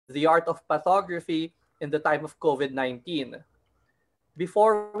the art of pathography in the time of COVID-19.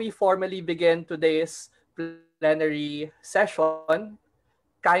 Before we formally begin today's plenary session,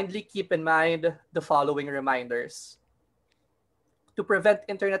 kindly keep in mind the following reminders. To prevent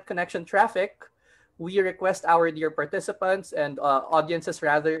internet connection traffic, we request our dear participants and audiences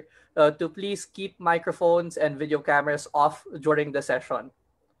rather to please keep microphones and video cameras off during the session.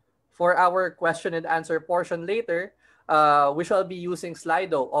 For our question and answer portion later, we shall be using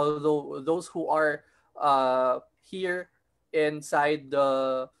Slido, although those who are here inside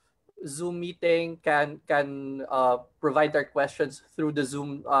the Zoom meeting can provide their questions through the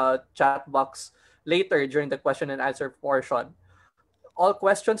Zoom chat box later during the question and answer portion. All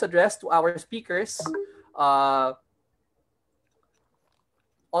questions addressed to our speakers, uh,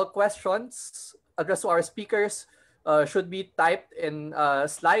 all questions addressed to our speakers should be typed in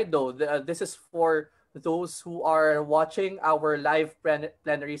Slido. This is for those who are watching our live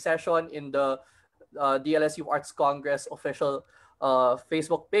plenary session in the DLSU Arts Congress official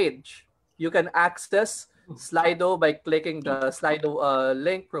Facebook page. You can access Slido by clicking the Slido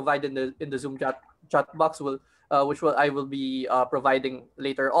link provided in the Zoom chat box, which I will be providing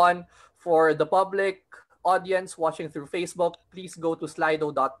later on. For the public audience watching through Facebook, please go to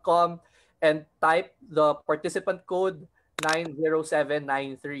slido.com and type the participant code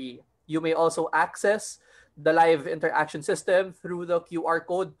 90793. You may also access the live interaction system through the QR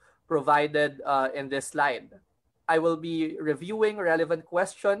code provided in this slide. I will be reviewing relevant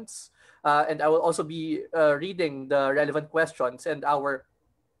questions and I will also be reading the relevant questions, and our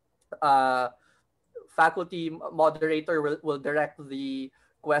faculty moderator will direct the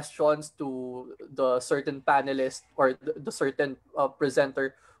questions to the certain panelist or the certain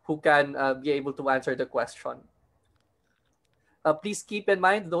presenter who can be able to answer the question. Please keep in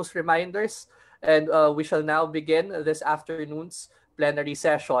mind those reminders, and we shall now begin this afternoon's plenary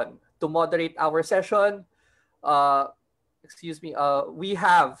session. To moderate our session, we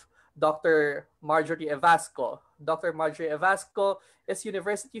have Dr. Marjorie Evasco. Dr. Marjorie Evasco is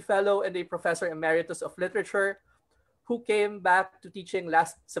University Fellow and a Professor Emeritus of Literature who came back to teaching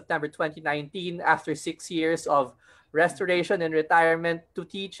last September 2019 after 6 years of restoration and retirement to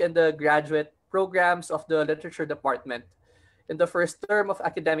teach in the graduate programs of the Literature Department. In the first term of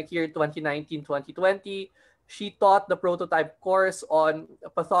academic year 2019-2020, she taught the prototype course on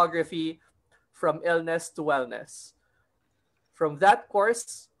pathography from illness to wellness. From that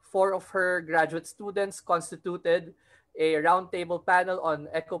course, 4 of her graduate students constituted a roundtable panel on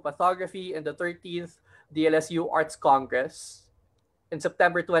echopathography in the 13th DLSU Arts Congress. In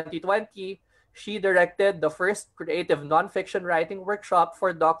September 2020, she directed the first creative nonfiction writing workshop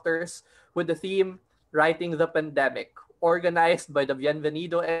for doctors with the theme Writing the Pandemic, organized by the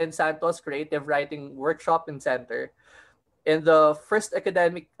Bienvenido and Santos Creative Writing Workshop and Center. In the first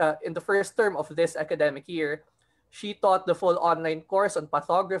term of this academic year, she taught the full online course on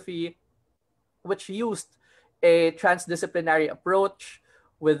pathography, which used a transdisciplinary approach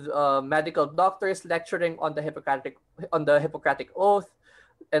with medical doctors lecturing on the Hippocratic Oath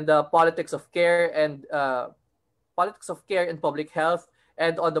and the politics of care in public health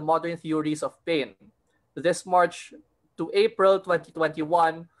and on the modern theories of pain. This March to April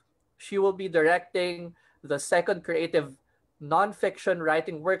 2021, she will be directing the second creative nonfiction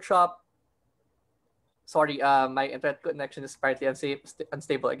writing workshop. Sorry, my internet connection is partly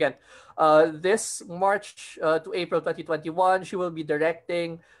unstable again. This March to April 2021, she will be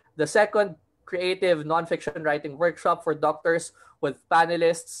directing the second creative nonfiction writing workshop for doctors with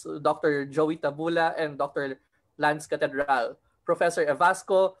panelists Dr. Joey Tabula and Dr. Lance Catedral. Professor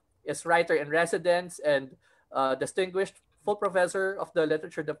Evasco is writer in residence and distinguished full professor of the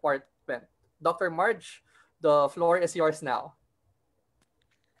Literature Department. Dr. Marge, the floor is yours now.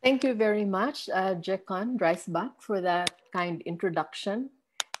 Thank you very much, Jekon Dreisbach, for that kind introduction.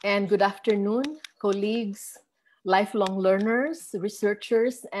 And good afternoon, colleagues, lifelong learners,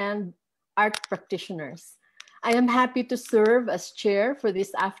 researchers, and art practitioners. I am happy to serve as chair for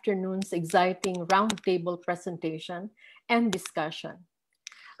this afternoon's exciting roundtable presentation and discussion.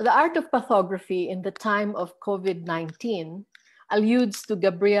 The art of pathography in the time of COVID-19 alludes to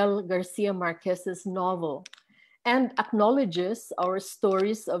Gabriel Garcia Marquez's novel and acknowledges our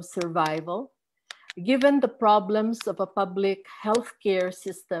stories of survival, given the problems of a public healthcare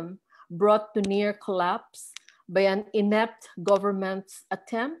system brought to near collapse by an inept government's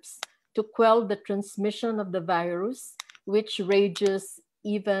attempts to quell the transmission of the virus, which rages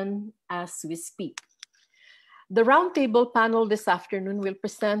even as we speak. The roundtable panel this afternoon will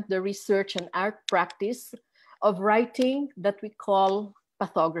present the research and art practice of writing that we call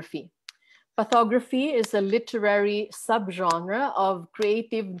pathography. Pathography is a literary subgenre of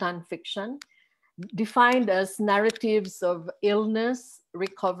creative nonfiction defined as narratives of illness,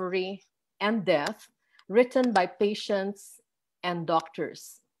 recovery, and death written by patients and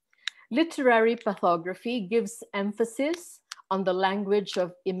doctors. Literary pathography gives emphasis on the language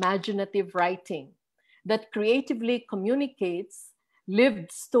of imaginative writing that creatively communicates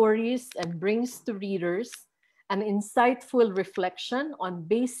lived stories and brings to readers an insightful reflection on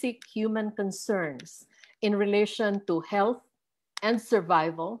basic human concerns in relation to health and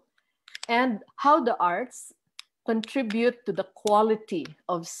survival, and how the arts contribute to the quality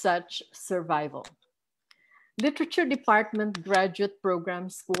of such survival. Literature Department Graduate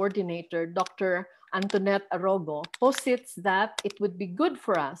Programs Coordinator, Dr. Antoinette Arogo, posits that it would be good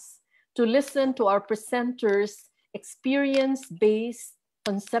for us to listen to our presenters' experience-based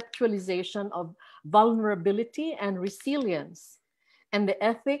conceptualization of vulnerability and resilience, and the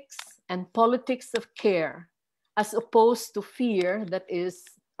ethics and politics of care, as opposed to fear that is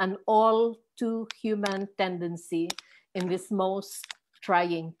an all too human tendency in these most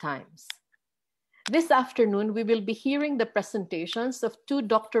trying times. This afternoon, we will be hearing the presentations of two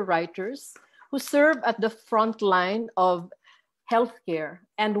doctor writers who serve at the front line of healthcare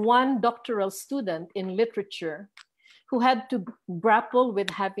and one doctoral student in literature who had to grapple with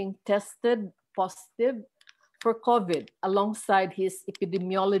having tested positive for COVID alongside his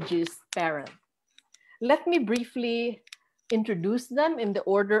epidemiologist parent. Let me briefly introduce them in the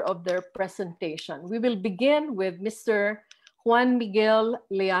order of their presentation. We will begin with Mr. Juan Miguel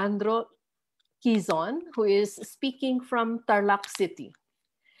Leandro Quizon, who is speaking from Tarlac City.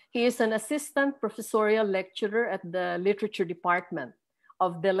 He is an assistant professorial lecturer at the Literature Department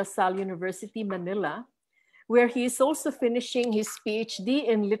of De La Salle University, Manila, where he is also finishing his PhD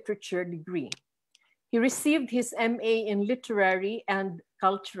in literature degree. He received his MA in Literary and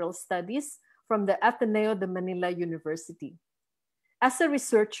Cultural Studies from the Ateneo de Manila University. As a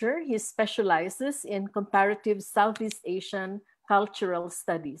researcher, he specializes in comparative Southeast Asian cultural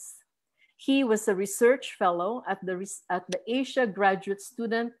studies. He was a research fellow at the Asia Graduate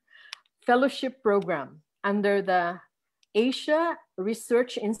Student Fellowship Program under the Asia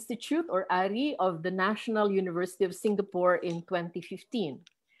Research Institute, or ARI, of the National University of Singapore in 2015.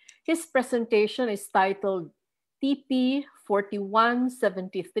 His presentation is titled TP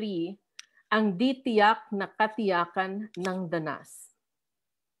 4173, Ang Di Tiyak na Katiyakan ng Danas.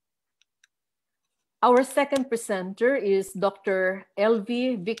 Our second presenter is Dr.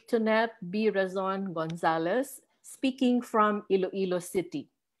 Elvie Victonet B. Razon-Gonzalez, speaking from Iloilo City.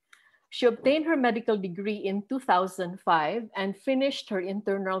 She obtained her medical degree in 2005 and finished her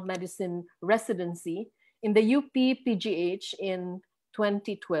internal medicine residency in the UP PGH in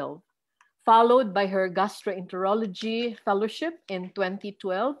 2012, followed by her gastroenterology fellowship in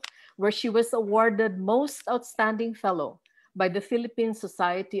 2012, where she was awarded Most Outstanding Fellow by the Philippine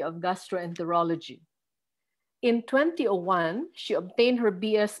Society of Gastroenterology. In 2001, she obtained her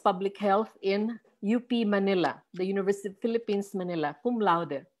BS Public Health in UP Manila, the University of Philippines, Manila, cum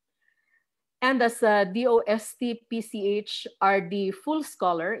laude. And as a DOST PCH RD full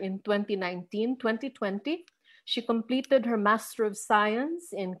scholar in 2019-2020, she completed her Master of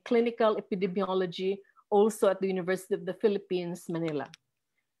Science in Clinical Epidemiology, also at the University of the Philippines, Manila.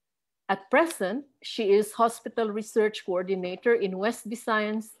 At present, she is Hospital Research Coordinator in West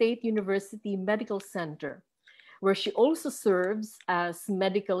Visayan State University Medical Center, where she also serves as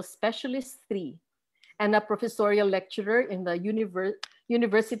Medical Specialist 3 and a professorial lecturer in the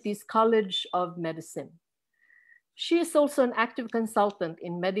university's College of Medicine. She is also an active consultant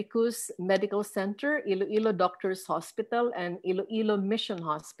in Medicus Medical Center, Iloilo Doctors Hospital, and Iloilo Mission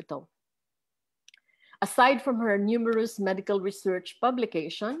Hospital. Aside from her numerous medical research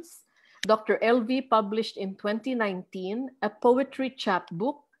publications, Dr. Elvie published in 2019 a poetry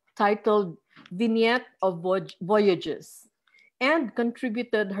chapbook titled Vignette of Voyages, and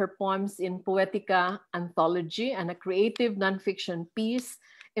contributed her poems in Poetica Anthology and a creative nonfiction piece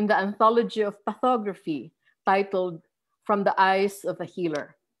in the Anthology of Pathography titled From the Eyes of a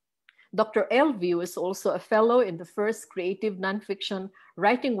Healer. Dr. Elvie was also a fellow in the first creative nonfiction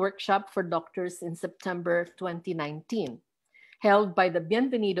writing workshop for doctors in September 2019, held by the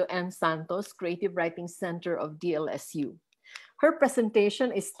Bienvenido N. Santos Creative Writing Center of DLSU. Her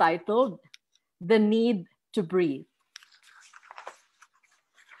presentation is titled The Need to Breathe.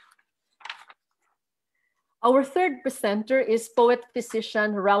 Our third presenter is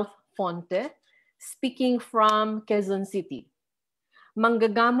poet-physician Ralph Fonte, speaking from Quezon City.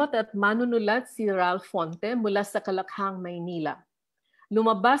 Manggagamot at manunulat si Ralph Fonte mula sa Kalakhang, Maynila.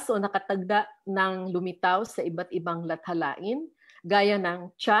 Lumabas o nakatagda ng lumitaw sa iba't ibang lathalain, gaya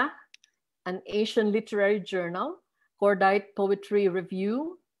ng Cha, an Asian literary journal, Cordite Poetry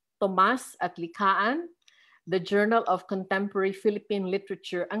Review, Tomas at Likhaan, the Journal of Contemporary Philippine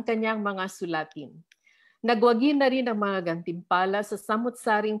Literature ang kanyang mga sulatin. Nagwagi na rin ang mga gantimpala sa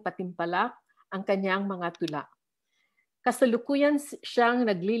samut-saring patimpalak ang kanyang mga tula. Kasalukuyan siyang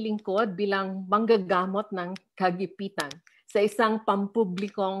naglilingkod bilang manggagamot ng kagipitan sa isang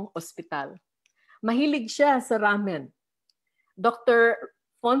pampublikong ospital. Mahilig siya sa ramen. Dr.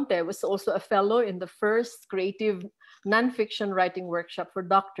 Fonte was also a fellow in the first creative nonfiction writing workshop for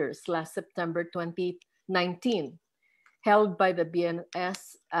doctors last September 2019, held by the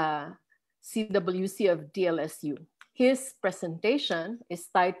BNS CWC of DLSU. His presentation is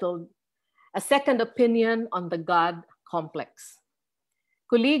titled A Second Opinion on the God Complex.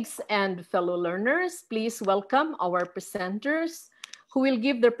 Colleagues and fellow learners, please welcome our presenters who will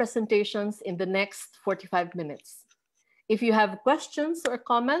give their presentations in the next 45 minutes. If you have questions or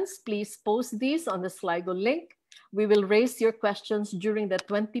comments, please post these on the Slido link. We will raise your questions during the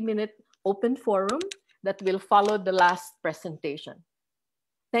 20-minute open forum that will follow the last presentation.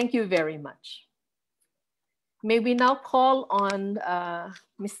 Thank you very much. May we now call on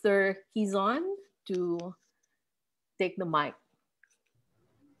Mr. Quizon to take the mic.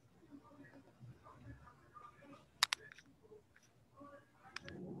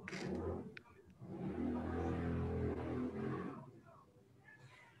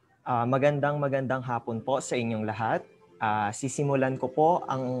 Magandang hapon po sa inyong lahat. Sisimulan ko po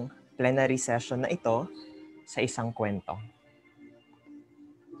ang plenary session na ito sa isang kwento.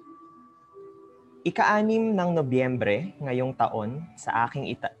 Ika-6 ng Nobyembre ngayong taon sa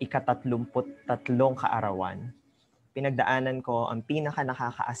aking ika-33 kaarawan, pinagdaanan ko ang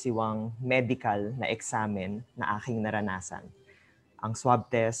pinaka-nakakaasiwang medical na eksamen na aking naranasan, ang swab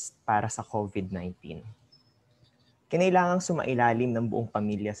test para sa COVID-19. Kinailangang sumailalim ng buong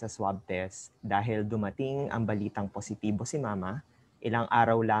pamilya sa swab test dahil dumating ang balitang positibo si Mama ilang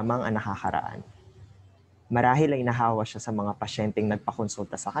araw lamang ang nakakaraan. Marahil ay nahawa siya sa mga pasyenteng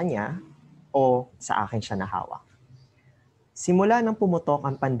nagpakonsulta sa kanya o sa akin siya nahawa. Simula nang pumutok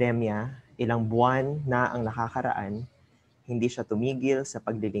ang pandemya, ilang buwan na ang nakakaraan, hindi siya tumigil sa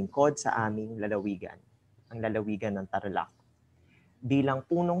paglilingkod sa aming lalawigan, ang lalawigan ng Tarlac, bilang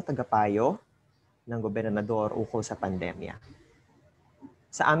punong tagapayo ng gobernador ukol sa pandemya.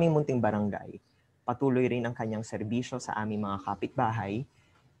 Sa aming munting barangay, patuloy rin ang kanyang serbisyo sa aming mga kapitbahay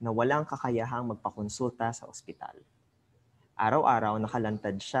na walang kakayahang magpakonsulta sa ospital. Araw-araw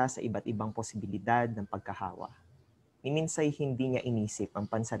nakalantad siya sa iba't ibang posibilidad ng pagkahawa. Miminsay hindi niya inisip ang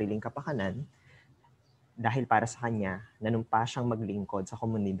pansariling kapakanan dahil para sa kanya, nanumpa siyang maglingkod sa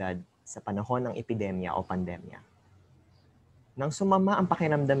komunidad sa panahon ng epidemya o pandemya. Nang sumama ang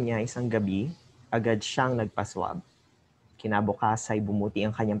pakiramdam niya isang gabi, agad siyang nagpaswab. Kinabukas ay bumuti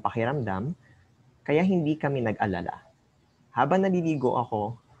ang kanyang pakiramdam, kaya hindi kami nag-alala. Habang naliligo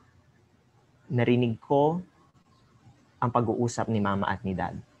ako, narinig ko ang pag-uusap ni Mama at ni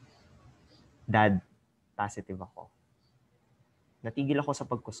Dad. Dad, positive ako. Natigil ako sa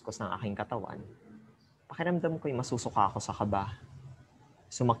pagkuskus ng aking katawan. Pakiramdam ko'y masusuka ako sa kaba.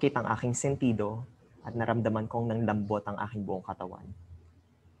 Sumakit ang aking sentido at naramdaman kong nanglambot ang aking buong katawan.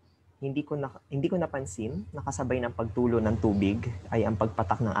 Hindi ko napansin na kasabay ng pagtulo ng tubig ay ang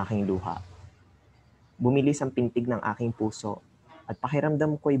pagpatak ng aking luha. Bumilis ang pintig ng aking puso at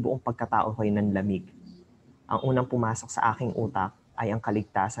pakiramdam ko'y buong pagkatao ko'y nanlamig. Ang unang pumasok sa aking utak ay ang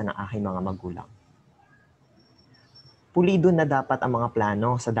kaligtasan ng aking mga magulang. Pulido na dapat ang mga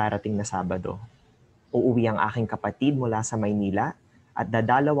plano sa darating na Sabado. Uuwi ang aking kapatid mula sa Maynila at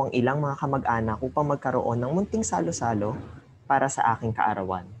dadalaw ang ilang mga kamag-anak upang magkaroon ng munting salo-salo para sa aking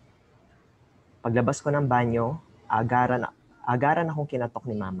kaarawan. Paglabas ko ng banyo, agaran akong kinatok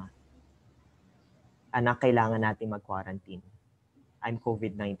ni Mama. Anak, kailangan natin mag-quarantine. I'm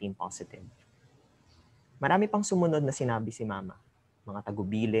COVID-19 positive. Marami pang sumunod na sinabi si Mama, mga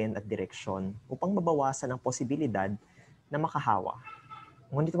tagubilin at direksyon upang mabawasan ang posibilidad na makahawa.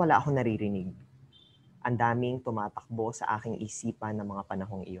 Ngunit wala akong naririnig. Ang daming tumatakbo sa aking isipan ng mga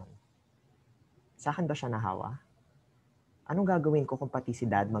panahong iyon. Sa akin ba siya nahawa? Anong gagawin ko kung pati si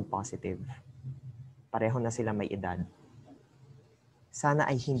Dad mag-positive? Pareho na sila may edad. Sana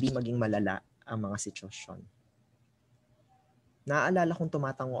ay hindi maging malala ang mga sitwasyon. Naaalala kong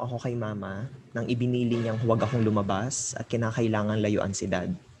tumatango ako kay Mama nang ibinili niyang huwag akong lumabas at kinakailangan layuan si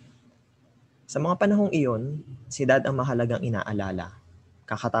Dad. Sa mga panahong iyon, si Dad ang mahalagang inaalala.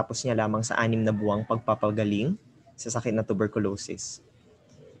 Kakatapos niya lamang sa 6 na buwang pagpapagaling sa sakit na tuberculosis.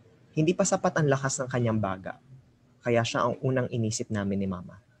 Hindi pa sapat ang lakas ng kanyang baga, kaya siya ang unang inisip namin ni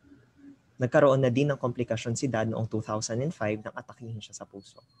Mama. Nagkaroon na din ng komplikasyon si Dad noong 2005 nang atakihin siya sa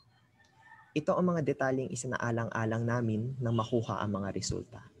puso. Ito ang mga detalyeng isinaalang-alang namin nang makuha ang mga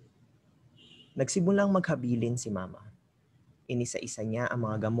resulta. Nagsimulang maghabilin si Mama. Inisa-isa niya ang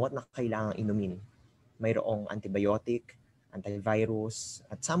mga gamot na kailangang inumin. Mayroong antibiotic, antivirus,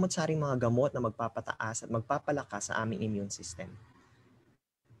 at samot-saring mga gamot na magpapataas at magpapalakas sa aming immune system.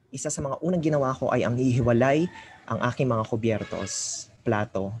 Isa sa mga unang ginawa ko ay ang hihiwalay ang aking mga kubyertos,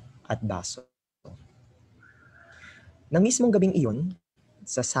 plato, at baso. Nang mismong gabing iyon,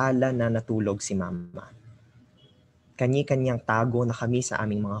 sa sala na natulog si Mama. Kani-kanyang tago na kami sa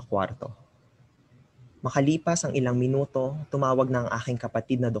aming mga kwarto. Makalipas ang ilang minuto, tumawag na ang aking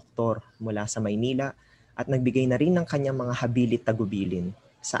kapatid na doktor mula sa Maynila at nagbigay na rin ng kanyang mga habilit tagubilin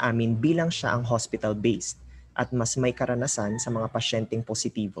sa amin bilang siya ang hospital-based at mas may karanasan sa mga pasyenteng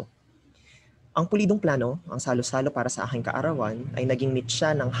positibo. Ang pulidong plano, ang salo-salo para sa aking kaarawan, ay naging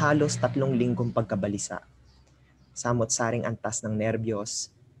mitya ng halos 3 linggong pagkabalisa. Samot-saring antas ng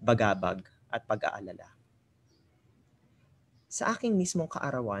nerbiyos, bagabag, at pag-aalala. Sa aking mismong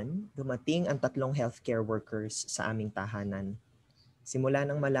kaarawan, dumating ang 3 healthcare workers sa aming tahanan. Simula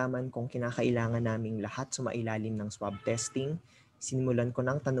nang malaman kung kinakailangan naming lahat sumailalim ng swab testing, sinimulan ko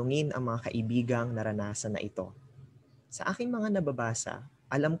nang tanungin ang mga kaibigang naranasan na ito. Sa aking mga nababasa,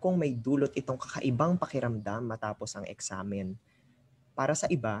 alam kong may dulot itong kakaibang pakiramdam matapos ang eksamen. Para sa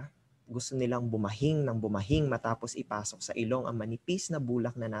iba, gusto nilang bumahing ng bumahing matapos ipasok sa ilong ang manipis na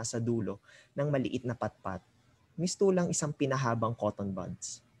bulak na nasa dulo ng maliit na patpat. Mistulang isang pinahabang cotton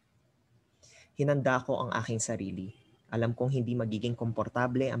buds. Hinanda ko ang aking sarili. Alam kong hindi magiging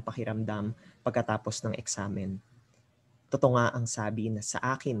komportable ang pakiramdam pagkatapos ng eksamen. Totoo nga ang sabi na sa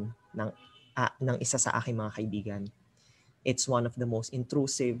akin ng isa sa aking mga kaibigan. It's one of the most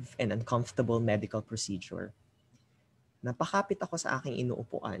intrusive and uncomfortable medical procedure. Napakapit ako sa aking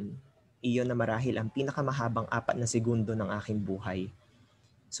inuupuan. Iyon na marahil ang pinakamahabang 4 na segundo ng aking buhay.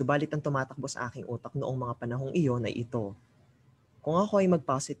 Subalit ang tumatakbo sa aking utak noong mga panahong iyon ay ito. Kung ako ay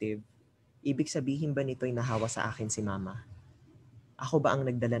mag-positive, ibig sabihin ba nito'y nahawa sa akin si Mama? Ako ba ang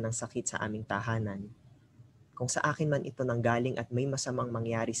nagdala ng sakit sa aming tahanan? Kung sa akin man ito nanggaling at may masamang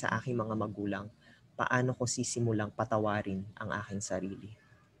mangyari sa aking mga magulang, paano ko sisimulang patawarin ang aking sarili?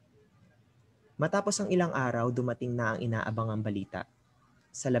 Matapos ang ilang araw, dumating na ang inaabangang balita.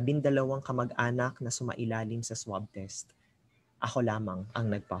 Sa 12 kamag-anak na sumailalim sa swab test, ako lamang ang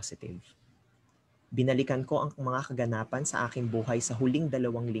nag-positive. Binalikan ko ang mga kaganapan sa aking buhay sa huling 2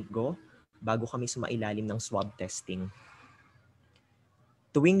 linggo bago kami sumailalim ng swab testing.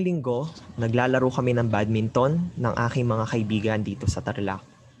 Tuwing linggo, naglalaro kami ng badminton ng aking mga kaibigan dito sa Tarlac.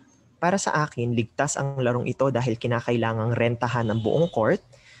 Para sa akin, ligtas ang larong ito dahil kinakailangang rentahan ng buong court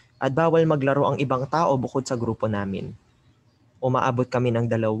at bawal maglaro ang ibang tao bukod sa grupo namin. Umaabot kami ng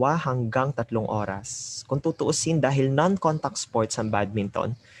 2 hanggang 3 oras. Kung tutuusin dahil non-contact sports ang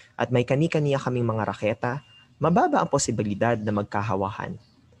badminton at may kani-kaniya kaming mga raketa, mababa ang posibilidad na magkahawahan.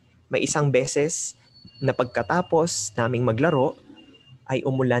 May isang beses na pagkatapos naming maglaro ay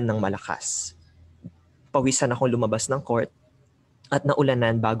umulan ng malakas. Pawisan akong lumabas ng court at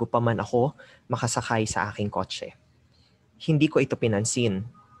naulanan bago pa man ako makasakay sa aking kotse. Hindi ko ito pinansin.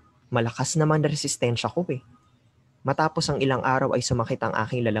 Malakas naman na resistensya ko eh. Matapos ang ilang araw ay sumakit ang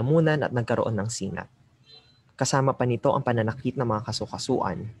aking lalamunan at nagkaroon ng sinat. Kasama pa nito ang pananakit ng mga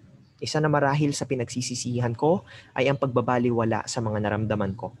kasukasuan. Isa na marahil sa pinagsisisihan ko ay ang pagbabaliwala sa mga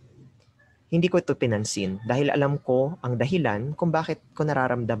naramdaman ko. Hindi ko ito pinansin dahil alam ko ang dahilan kung bakit ko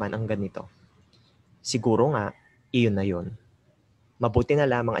nararamdaman ang ganito. Siguro nga, iyon na yun. Mabuti na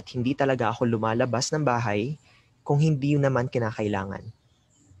lamang at hindi talaga ako lumalabas ng bahay kung hindi yun naman kinakailangan.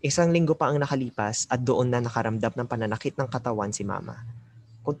 1 linggo pa ang nakalipas at doon na nakaramdam ng pananakit ng katawan si Mama.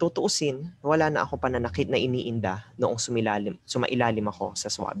 Kung tutuusin, wala na ako pananakit na iniinda noong sumailalim ako sa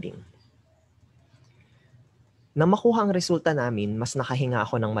swabbing. Nang makuha ang resulta namin, mas nakahinga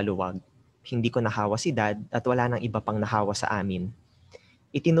ako ng maluwag. Hindi ko nahawa si Dad at wala nang iba pang nahawa sa amin.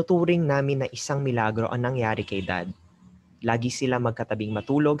 Itinuturing namin na isang milagro ang nangyari kay Dad. Lagi sila magkatabing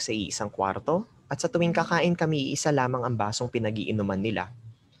matulog sa iisang kwarto at sa tuwing kakain kami iisa lamang ang basong pinag-iinuman nila.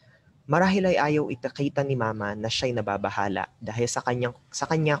 Marahil ay ayaw itakita ni Mama na siya'y nababahala dahil sa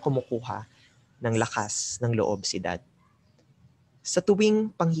kanya kumukuha ng lakas ng loob si Dad. Sa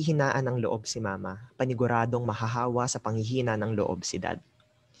tuwing panghihinaan ng loob si Mama, paniguradong mahahawa sa panghihina ng loob si Dad.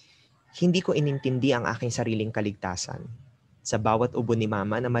 Hindi ko inintindi ang aking sariling kaligtasan. Sa bawat ubo ni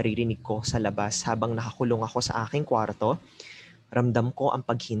Mama na maririnig ko sa labas habang nakakulong ako sa aking kwarto, ramdam ko ang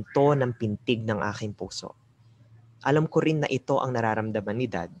paghinto ng pintig ng aking puso. Alam ko rin na ito ang nararamdaman ni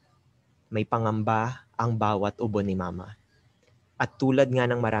Dad. May pangamba ang bawat ubo ni Mama. At tulad nga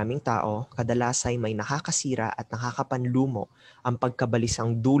ng maraming tao, kadalas ay may nakakasira at nakakapanlumo ang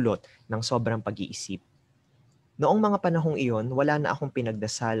pagkabalisang dulot ng sobrang pag-iisip. Noong mga panahong iyon, wala na akong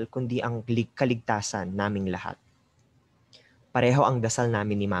pinagdasal kundi ang kaligtasan naming lahat. Pareho ang dasal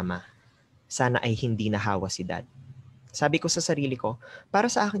namin ni Mama. Sana ay hindi nahawa si Dad. Sabi ko sa sarili ko, para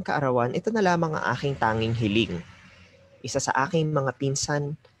sa aking kaarawan, ito na lamang ang aking tanging hiling. Isa sa aking mga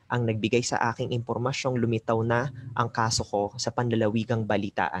pinsan ang nagbigay sa aking impormasyong lumitaw na ang kaso ko sa panlalawigang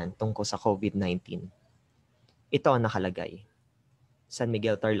balitaan tungkol sa COVID-19. Ito ang nakalagay. San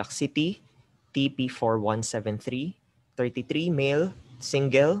Miguel, Tarlac City, TP4173, 33, male,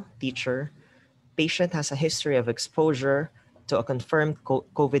 single, teacher. Patient has a history of exposure to a confirmed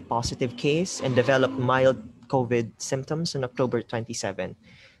COVID-positive case and developed mild COVID symptoms on October 27.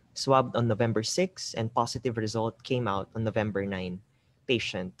 Swabbed on November 6 and positive result came out on November 9.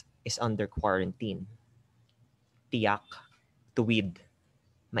 Patient is under quarantine. Tiyak, tuwid,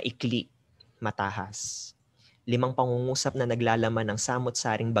 maikli, matahas. 5 pangungusap na naglalaman ng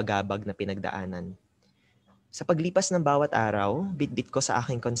samot-saring bagabag na pinagdaanan. Sa paglipas ng bawat araw, bitbit ko sa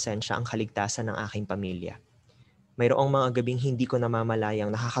aking konsensya ang kaligtasan ng aking pamilya. Mayroong mga gabing hindi ko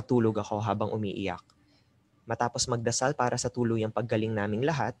namamalayang nakakatulog ako habang umiiyak. Matapos magdasal para sa tuluyang paggaling naming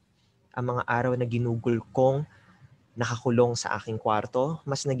lahat, ang mga araw na ginugol kong nakakulong sa aking kwarto,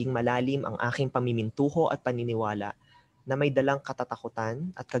 mas naging malalim ang aking pamimintuho at paniniwala na may dalang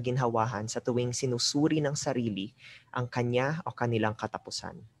katatakutan at kaginhawahan sa tuwing sinusuri ng sarili ang kanya o kanilang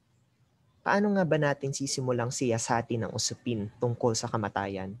katapusan. Paano nga ba natin sisimulang siyasatin ang usapin tungkol sa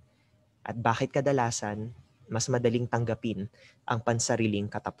kamatayan? At bakit kadalasan mas madaling tanggapin ang pansariling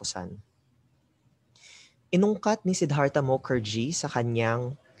katapusan? Inungkat ni Siddhartha Mukherjee sa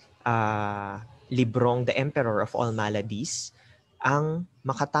kanyang librong The Emperor of All Maladies ang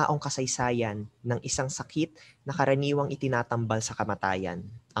makataong kasaysayan ng isang sakit na karaniwang itinatambal sa kamatayan,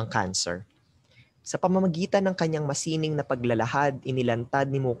 ang cancer. Sa pamamagitan ng kanyang masining na paglalahad, inilantad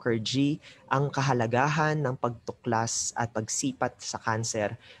ni Mukherjee ang kahalagahan ng pagtuklas at pagsipat sa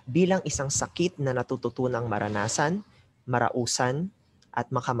cancer bilang isang sakit na natututunang maranasan, marausan, at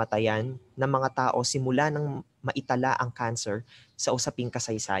makamatayan ng mga tao simula nang maitala ang cancer sa usaping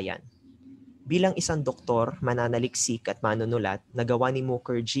kasaysayan. Bilang isang doktor, mananaliksik at manunulat, nagawa ni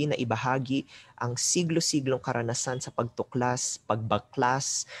Mukherjee na ibahagi ang siglo-siglong karanasan sa pagtuklas,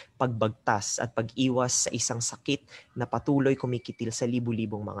 pagbaklas, pagbagtas at pag-iwas sa isang sakit na patuloy kumikitil sa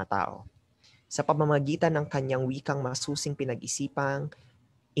libu-libong mga tao. Sa pamamagitan ng kanyang wikang masusing pinag-isipang,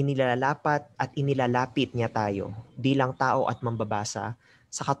 inilalapat at inilalapit niya tayo bilang tao at mambabasa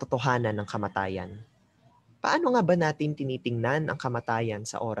sa katotohanan ng kamatayan. Paano nga ba natin tinitingnan ang kamatayan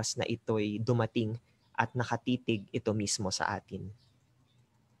sa oras na ito'y dumating at nakatitig ito mismo sa atin?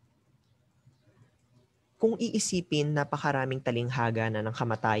 Kung iisipin, napakaraming talinghaga na ng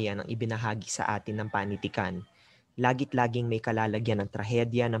kamatayan ang ibinahagi sa atin ng panitikan. Lagit-laging may kalalagyan ng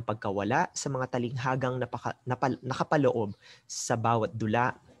trahedya ng pagkawala sa mga talinghagang nakapaloob sa bawat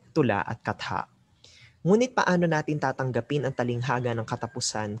dula, tula at katha. Ngunit paano natin tatanggapin ang talinghaga ng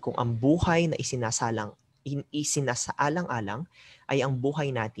katapusan kung ang buhay na isinasaalang-alang ay ang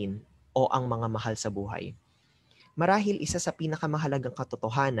buhay natin o ang mga mahal sa buhay? Marahil isa sa pinakamahalagang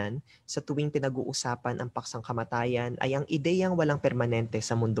katotohanan sa tuwing pinag-uusapan ang paksang kamatayan ay ang ideyang walang permanente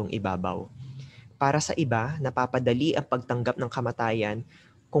sa mundong ibabaw. Para sa iba, napapadali ang pagtanggap ng kamatayan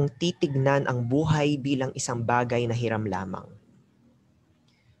kung titignan ang buhay bilang isang bagay na hiram lamang.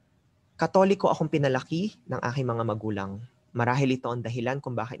 Katoliko akong pinalaki ng aking mga magulang. Marahil ito ang dahilan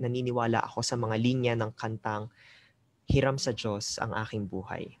kung bakit naniniwala ako sa mga linya ng kantang Hiram sa Diyos ang aking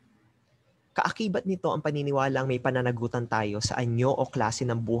buhay. Kaakibat nito ang paniniwalang may pananagutan tayo sa anyo o klase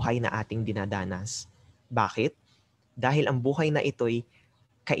ng buhay na ating dinadanas. Bakit? Dahil ang buhay na ito'y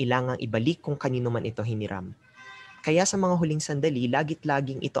kailangang ibalik kung kanino man ito hiniram. Kaya sa mga huling sandali,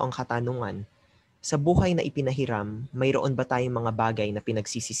 lagit-laging ito ang katanungan. Sa buhay na ipinahiram, mayroon ba tayong mga bagay na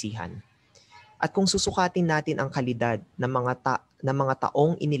pinagsisisihan? At kung susukatin natin ang kalidad ng mga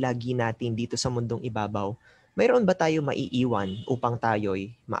taong inilagi natin dito sa mundong ibabaw, mayroon ba tayo maiiwan upang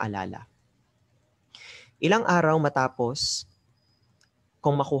tayo'y maalala? Ilang araw matapos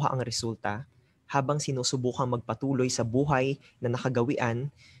kung makuha ang resulta, habang sinusubukang magpatuloy sa buhay na nakagawian,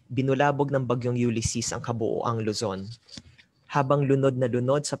 binulabog ng bagyong Ulysses ang kabuoang Luzon. Habang lunod na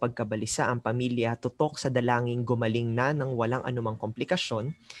lunod sa pagkabalisa ang pamilya, tutok sa dalangin gumaling na ng walang anumang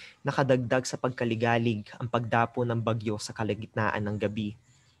komplikasyon, nakadagdag sa pagkaligalig ang pagdapo ng bagyo sa kalagitnaan ng gabi.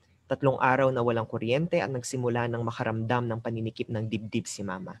 3 araw na walang kuryente at nagsimula ng makaramdam ng paninikip ng dibdib si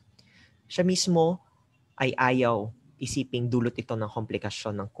Mama. Siya mismo ay ayaw isiping dulot ito ng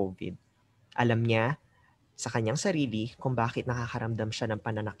komplikasyon ng COVID. Alam niya, sa kanyang sarili kung bakit nakakaramdam siya ng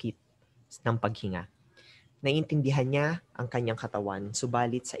pananakit ng paghinga. Naiintindihan niya ang kanyang katawan,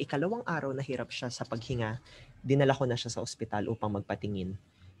 subalit sa ikalawang araw na hirap siya sa paghinga, dinala ko na siya sa ospital upang magpatingin.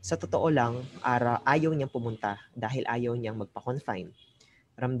 Sa totoo lang, ayaw niyang pumunta dahil ayaw niyang magpa-confine.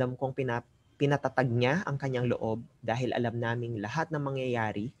 Ramdam kong pinatatag niya ang kanyang loob dahil alam naming lahat ng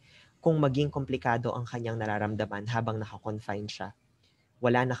mangyayari kung maging komplikado ang kanyang nararamdaman habang naka-confine siya.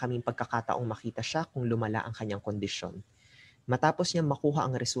 Wala na kaming pagkakataong makita siya kung lumala ang kanyang kondisyon. Matapos niyang makuha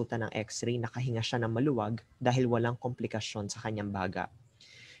ang resulta ng x-ray, nakahinga siya ng maluwag dahil walang komplikasyon sa kanyang baga.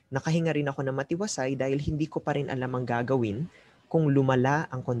 Nakahinga rin ako ng matiwasay dahil hindi ko pa rin alam ang gagawin kung lumala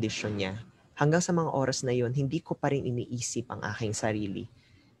ang kondisyon niya. Hanggang sa mga oras na yon, hindi ko pa rin iniisip ang aking sarili.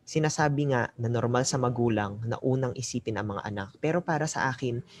 Sinasabi nga na normal sa magulang na unang isipin ang mga anak, pero para sa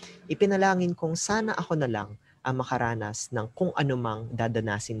akin, ipinalangin kong sana ako na lang ang makaranas ng kung anumang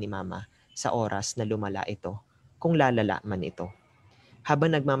dadanasin ni Mama sa oras na lumala ito, kung lalala man ito.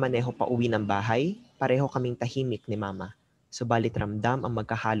 Habang nagmamaneho pa uwi ng bahay, pareho kaming tahimik ni Mama. Subalit ramdam ang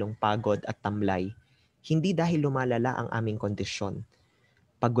magkahalong pagod at tamlay. Hindi dahil lumalala ang aming kondisyon.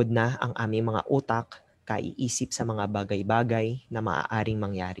 Pagod na ang aming mga utak, kaiisip sa mga bagay-bagay na maaaring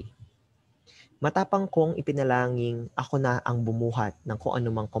mangyari. Matapang kong ipinalangin ako na ang bumuhat ng kung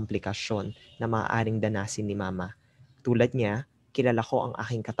anumang komplikasyon na maaaring danasin ni Mama. Tulad niya, kilala ko ang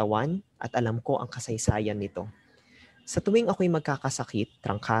aking katawan at alam ko ang kasaysayan nito. Sa tuwing ako'y magkakasakit,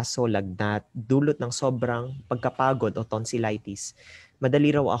 trangkaso, lagnat, dulot ng sobrang pagkapagod o tonsillitis, madali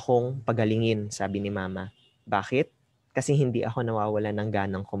raw akong pagalingin, sabi ni Mama. Bakit? Kasi hindi ako nawawalan ng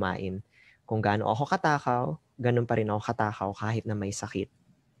ganang kumain. Kung gaano ako katakaw, ganun pa rin ako katakaw kahit na may sakit.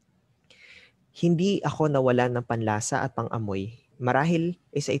 Hindi ako nawalan ng panlasa at pangamoy. Marahil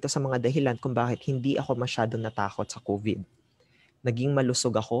isa ito sa mga dahilan kung bakit hindi ako masyadong natakot sa COVID. Naging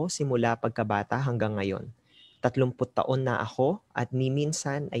malusog ako simula pagkabata hanggang ngayon. 30 taon na ako at ni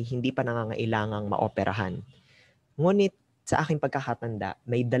minsan ay hindi pa nangangailangang maoperahan. Ngunit sa aking pagkakatanda,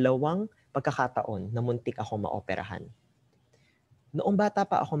 may 2 pagkakataon na muntik ako maoperahan. Noong bata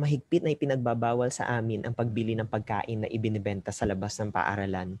pa ako, mahigpit na ipinagbabawal sa amin ang pagbili ng pagkain na ibinibenta sa labas ng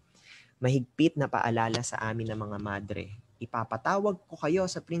paaralan. Mahigpit na paalala sa amin ng mga madre. Ipapatawag ko kayo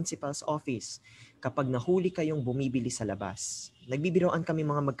sa principal's office kapag nahuli kayong bumibili sa labas. Nagbibiroan kami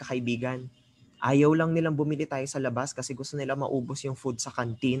mga magkakaibigan. Ayaw lang nilang bumili tayo sa labas kasi gusto nila maubos yung food sa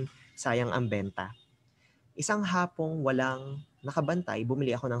kantin, sayang ang benta. Isang hapong walang nakabantay,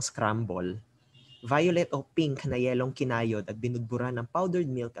 bumili ako ng scramble. Violet o pink na yelong kinayod at binudburan ng powdered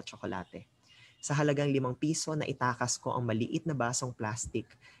milk at tsokolate. Sa halagang 5 piso na itakas ko ang maliit na basong plastic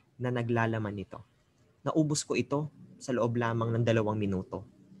na naglalaman nito. Naubos ko ito sa loob lamang ng 2 minuto.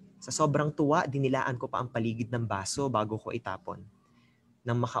 Sa sobrang tuwa, dinilaan ko pa ang paligid ng baso bago ko itapon.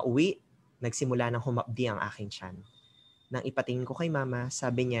 Nang makauwi, nagsimula ng humapdi ang aking tiyan. Nang ipatingin ko kay Mama,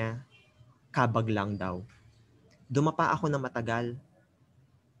 sabi niya, kabag lang daw. Dumapa ako ng matagal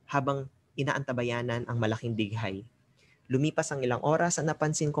habang inaantabayanan ang malaking dighay. Lumipas ang ilang oras at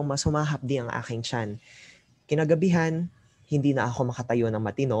napansin kong mas humahapdi ang aking tiyan. Kinagabihan, hindi na ako makatayo ng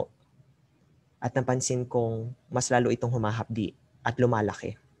matino at napansin kong mas lalo itong humahapdi at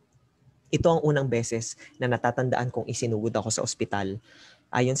lumalaki. Ito ang unang beses na natatandaan kong isinugod ako sa ospital.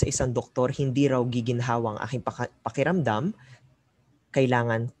 Ayon sa isang doktor, hindi raw giginhawa ang aking pakiramdam,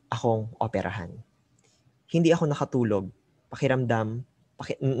 kailangan akong operahan. Hindi ako nakatulog.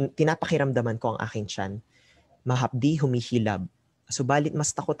 Tinapakiramdaman ko ang aking tiyan. Mahapdi, humihilab. Subalit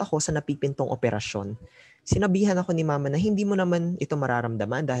mas takot ako sa napipintong operasyon. Sinabihan ako ni Mama na hindi mo naman ito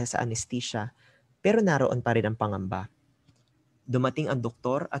mararamdaman dahil sa anesthesia, pero naroon pa rin ang pangamba. Dumating ang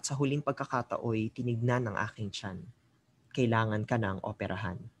doktor at sa huling pagkakataoy tinignan ang aking tiyan. Kailangan ka nang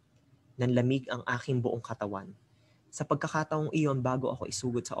operahan. Nanlamig ang aking buong katawan. Sa pagkakataong iyon, bago ako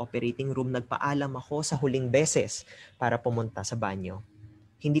isugod sa operating room, nagpaalam ako sa huling beses para pumunta sa banyo.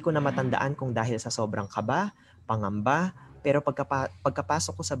 Hindi ko na matandaan kung dahil sa sobrang kaba, pangamba, pero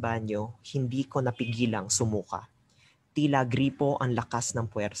pagkapasok ko sa banyo, hindi ko napigilang sumuka. Tila gripo ang lakas ng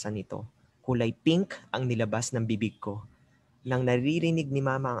puwersa nito. Kulay pink ang nilabas ng bibig ko. Nang naririnig ni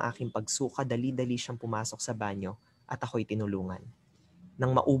Mama ang aking pagsuka, dali-dali siyang pumasok sa banyo at ako'y tinulungan.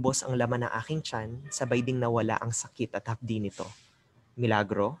 Nang maubos ang laman ng aking tiyan, sabay ding nawala ang sakit at hapdi nito.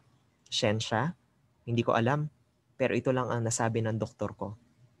 Milagro? Siyensya? Hindi ko alam, pero ito lang ang nasabi ng doktor ko.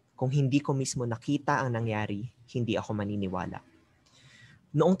 Kung hindi ko mismo nakita ang nangyari, hindi ako maniniwala.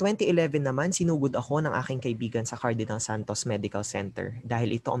 Noong 2011 naman, sinugod ako ng aking kaibigan sa Cardinal Santos Medical Center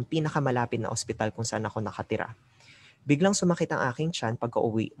dahil ito ang pinakamalapit na ospital kung saan ako nakatira. Biglang sumakit ang aking tiyan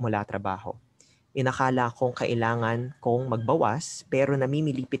pagka-uwi mula trabaho. Inakala kong kailangan kong magbawas pero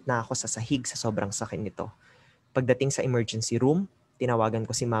namimilipit na ako sa sahig sa sobrang sakit nito. Pagdating sa emergency room, tinawagan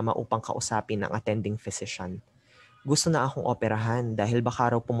ko si mama upang kausapin ang attending physician. Gusto na akong operahan dahil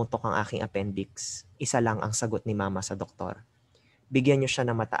baka raw pumutok ang aking appendix. Isa lang ang sagot ni mama sa doktor. Bigyan niyo siya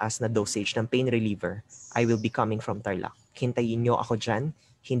ng mataas na dosage ng pain reliever. I will be coming from Tarlac. Hintayin niyo ako dyan,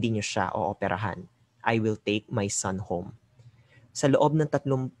 hindi niyo siya ooperahan. I will take my son home. Sa loob ng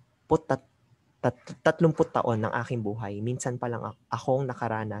 30 taon ng aking buhay, minsan pa lang akong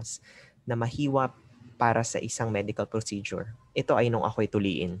nakaranas na mahiwa para sa isang medical procedure. Ito ay nung ako'y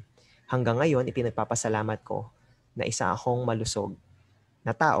tuliin. Hanggang ngayon, ipinagpapasalamat ko na isa akong malusog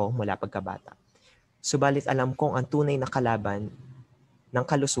na tao mula pagkabata. Subalit alam kong ang tunay na kalaban ng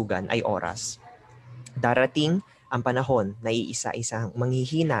kalusugan ay oras. Darating ang panahon na iisa-isang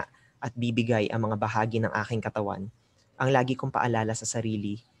manghihina at bibigay ang mga bahagi ng aking katawan. Ang lagi kong paalala sa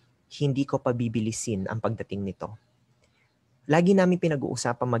sarili, hindi ko pabibilisin ang pagdating nito. Lagi namin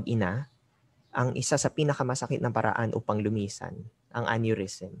pinag-uusapang mag-ina ang isa sa pinakamasakit na paraan upang lumisan, ang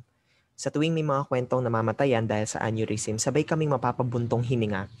aneurysm. Sa tuwing may mga kwentong namamatayan dahil sa aneurysm, sabay kaming mapapabuntong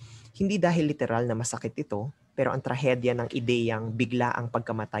hininga. Hindi dahil literal na masakit ito, pero ang trahedya ng ideyang bigla ang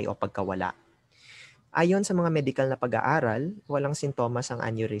pagkamatay o pagkawala. Ayon sa mga medical na pag-aaral, walang sintomas ang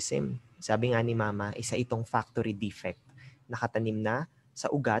aneurysm. Sabi nga ni mama, isa itong factory defect. Nakatanim na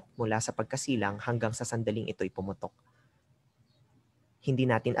sa ugat mula sa pagkasilang hanggang sa sandaling ito'y pumutok. Hindi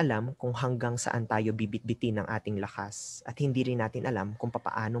natin alam kung hanggang saan tayo bibitbitin ng ating lakas at hindi rin natin alam kung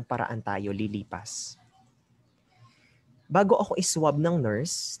papaanong paraan tayo lilipas. Bago ako iswab ng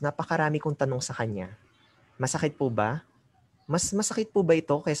nurse, napakarami kong tanong sa kanya. Masakit po ba? Mas masakit po ba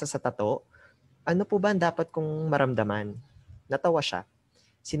ito kaysa sa tato? Ano po ba ang dapat kong maramdaman? Natawa siya.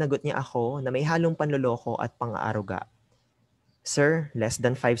 Sinagot niya ako na may halong panloloko at pang-aaruga. Sir, less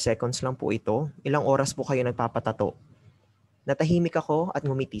than 5 seconds lang po ito. Ilang oras po kayo nagpapatato? Natahimik ako at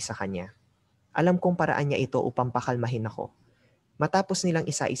ngumiti sa kanya. Alam kong paraan niya ito upang pakalmahin ako. Matapos nilang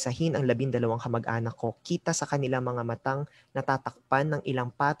isa-isahin ang 12 kamag-anak ko, kita sa kanilang mga matang natatakpan ng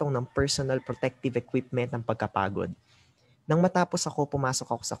ilang patong ng personal protective equipment ng pagkapagod. Nang matapos ako,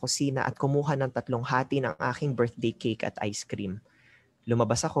 pumasok ako sa kusina at kumuha ng 3 hati ng aking birthday cake at ice cream.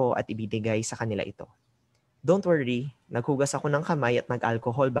 Lumabas ako at ibinigay sa kanila ito. Don't worry, naghugas ako ng kamay at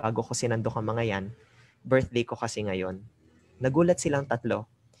nag-alcohol bago ko sinandok ang mga yan. Birthday ko kasi ngayon. Nagulat silang 3.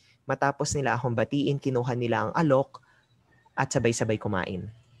 Matapos nila akong batiin, kinuha nila ang alok at sabay-sabay kumain.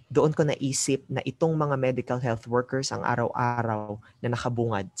 Doon ko naisip na itong mga medical health workers ang araw-araw na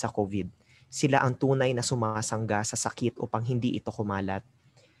nakabungad sa COVID. Sila ang tunay na sumasangga sa sakit upang hindi ito kumalat.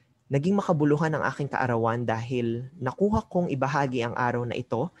 Naging makabuluhan ang aking kaarawan dahil nakuha kong ibahagi ang araw na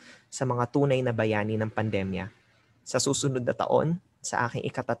ito sa mga tunay na bayani ng pandemya. Sa susunod na taon, sa aking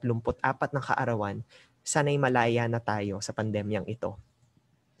ika-34 ng kaarawan, sana'y malaya na tayo sa pandemyang ito.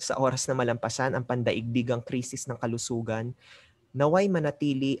 Sa oras na malampasan ang pandaigdigang krisis ng kalusugan, naway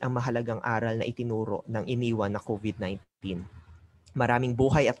manatili ang mahalagang aral na itinuro ng iniwan na COVID-19. Maraming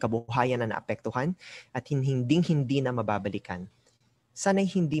buhay at kabuhayan na naapektuhan at hindi na mababalikan. Sana'y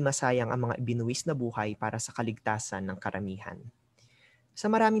hindi masayang ang mga ibinuwis na buhay para sa kaligtasan ng karamihan. Sa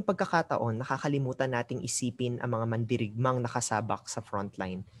maraming pagkakataon, nakakalimutan nating isipin ang mga mandirigmang nakasabak sa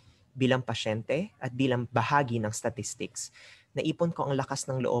frontline. Bilang pasyente at bilang bahagi ng statistics, naipon ko ang lakas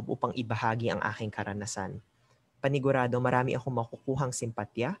ng loob upang ibahagi ang aking karanasan. Panigurado marami akong makukuhang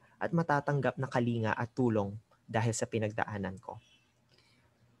simpatya at matatanggap na kalinga at tulong dahil sa pinagdaanan ko.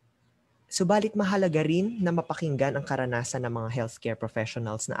 Subalit mahalaga rin na mapakinggan ang karanasan ng mga healthcare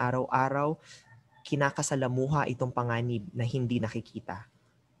professionals na araw-araw kinakasalamuha itong panganib na hindi nakikita.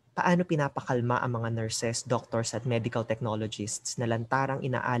 Paano pinapakalma ang mga nurses, doctors at medical technologists na lantarang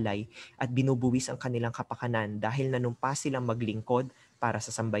inaalay at binubuwis ang kanilang kapakanan dahil nanumpa silang maglingkod para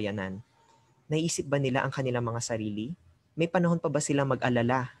sa sambayanan? Naisip ba nila ang kanilang mga sarili? May panahon pa ba silang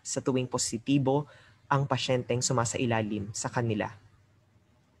mag-alala sa tuwing positibo ang pasyenteng sumasailalim sa kanila?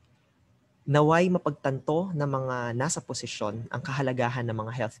 Naway mapagtanto ng mga nasa posisyon ang kahalagahan ng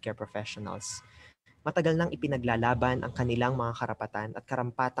mga healthcare professionals. Matagal nang ipinaglalaban ang kanilang mga karapatan at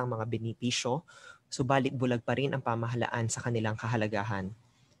karampatang mga benepisyo, subalit bulag pa rin ang pamahalaan sa kanilang kahalagahan.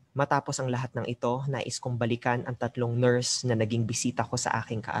 Matapos ang lahat ng ito, nais kong balikan ang 3 nurse na naging bisita ko sa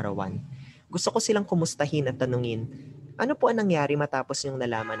aking kaarawan. Gusto ko silang kumustahin at tanungin, ano po ang nangyari matapos yung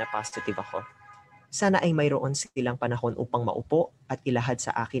nalaman na positive ako? Sana ay mayroon silang panahon upang maupo at ilahad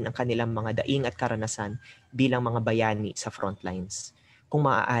sa akin ang kanilang mga daing at karanasan bilang mga bayani sa frontlines. Kung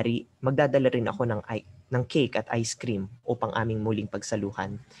maaari, magdadala rin ako ng cake at ice cream upang aming muling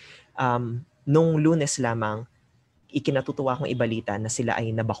pagsaluhan. Nung Lunes lamang, ikinatutuwa kong ibalita na sila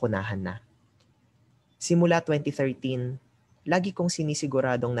ay nabakunahan na. Simula 2013, lagi kong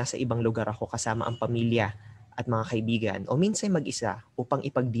sinisiguradong nasa ibang lugar ako kasama ang pamilya at mga kaibigan o minsan mag-isa upang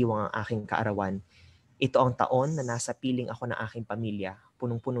ipagdiwang ang aking kaarawan. Ito ang taon na nasa piling ako ng aking pamilya,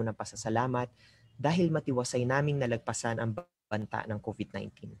 punong-puno ng pasasalamat dahil matiwasay naming nalagpasan ang banta ng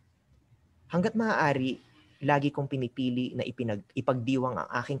COVID-19. Hanggat maaari, lagi kong pinipili na ipagdiwang ang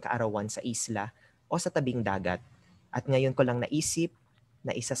aking kaarawan sa isla o sa tabing dagat. At ngayon ko lang naisip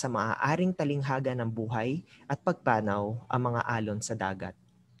na isa sa maaaring talinghaga ng buhay at pagpanaw ang mga alon sa dagat.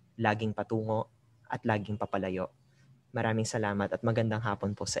 Laging patungo at laging papalayo. Maraming salamat at magandang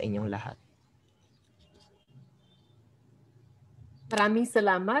hapon po sa inyong lahat. Maraming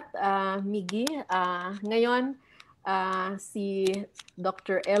salamat, Miggy. Ngayon, si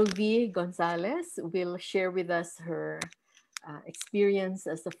Dr. Elvie Gonzalez will share with us her experience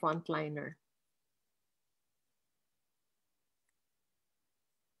as a frontliner.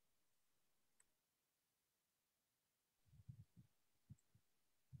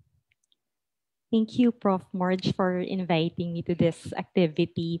 Thank you, Prof. Marge, for inviting me to this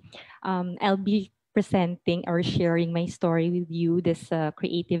activity. I'll be presenting or sharing my story with you, this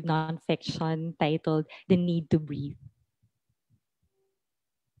creative nonfiction titled The Need to Breathe.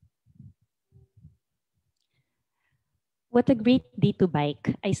 What a great day to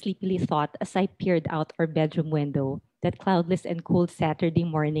bike, I sleepily thought as I peered out our bedroom window that cloudless and cold Saturday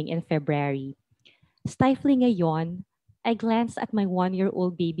morning in February. Stifling a yawn, I glanced at my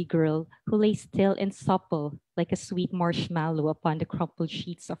 1-year-old baby girl who lay still and supple like a sweet marshmallow upon the crumpled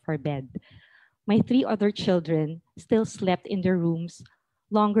sheets of her bed. My 3 other children still slept in their rooms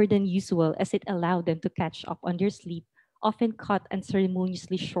longer than usual as it allowed them to catch up on their sleep, often cut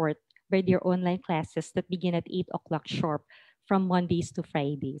unceremoniously short by their online classes that begin at 8 o'clock sharp from Mondays to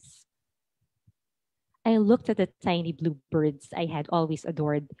Fridays. I looked at the tiny blue birds I had always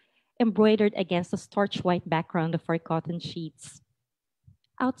adored, embroidered against the starch white background of our cotton sheets.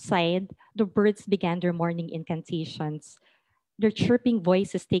 Outside, the birds began their morning incantations, their chirping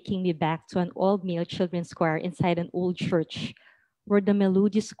voices taking me back to an old male children's choir inside an old church, where the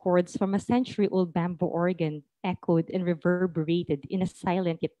melodious chords from a century-old bamboo organ echoed and reverberated in a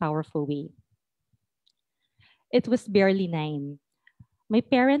silent yet powerful way. It was barely 9. My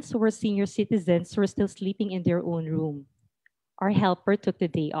parents, who were senior citizens, were still sleeping in their own room. Our helper took the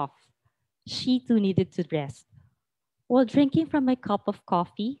day off. She too needed to rest. While drinking from my cup of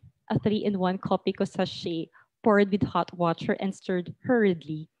coffee, a 3-in-1 Copico sachet poured with hot water and stirred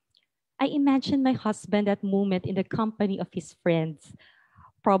hurriedly, I imagined my husband that moment in the company of his friends,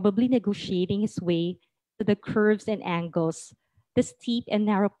 probably negotiating his way to the curves and angles, the steep and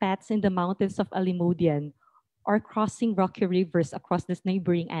narrow paths in the mountains of Alimodian, or crossing rocky rivers across this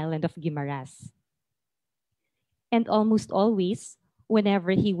neighboring island of Guimaras. And almost always,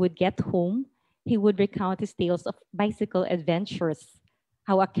 whenever he would get home, he would recount his tales of bicycle adventures,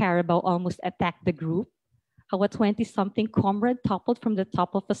 how a carabao almost attacked the group, how a 20-something comrade toppled from the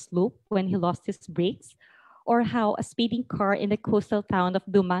top of a slope when he lost his brakes, or how a speeding car in the coastal town of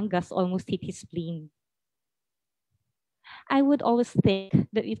Dumangas almost hit his plane. I would always think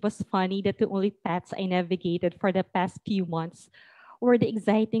that it was funny that the only paths I navigated for the past few months were the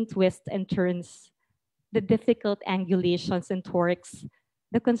exciting twists and turns, the difficult angulations and torques,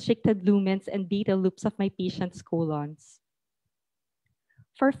 the constricted lumens and beta loops of my patient's colons.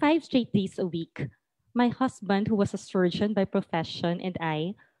 For 5 straight days a week, my husband, who was a surgeon by profession, and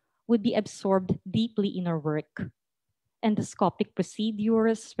I would be absorbed deeply in our work. Endoscopic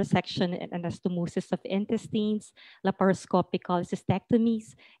procedures, resection and anastomosis of intestines, laparoscopic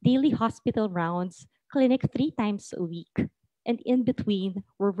cholecystectomies, daily hospital rounds, clinic 3 times a week. And in between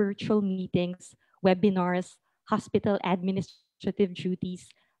were virtual meetings, webinars, hospital administrative duties,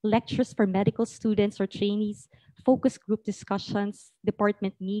 lectures for medical students or trainees, focus group discussions,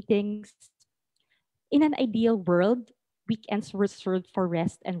 department meetings. In an ideal world, weekends were reserved for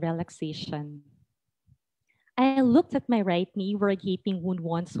rest and relaxation. I looked at my right knee where a gaping wound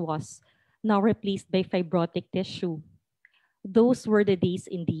once was, now replaced by fibrotic tissue. Those were the days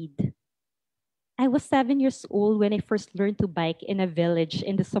indeed. I was 7 years old when I first learned to bike in a village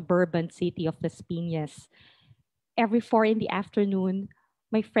in the suburban city of Las Piñas. Every 4 in the afternoon,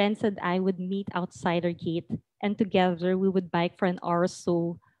 my friends and I would meet outside our gate, and together we would bike for an hour or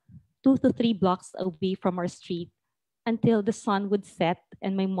so, 2 to 3 blocks away from our street, until the sun would set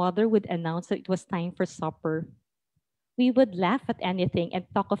and my mother would announce that it was time for supper. We would laugh at anything and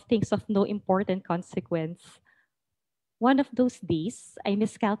talk of things of no important consequence. One of those days, I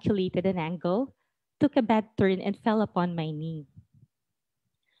miscalculated an angle, took a bad turn, and fell upon my knee.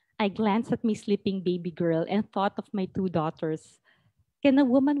 I glanced at my sleeping baby girl and thought of my 2 daughters. Can a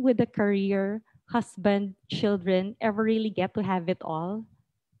woman with a career, husband, children ever really get to have it all?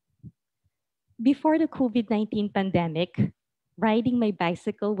 Before the COVID-19 pandemic, riding my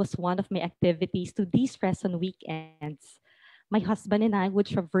bicycle was one of my activities to de-stress on weekends. My husband and I would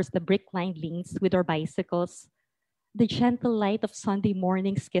traverse the brick-lined lanes with our bicycles, the gentle light of Sunday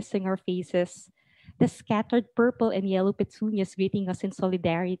mornings kissing our faces, the scattered purple and yellow petunias greeting us in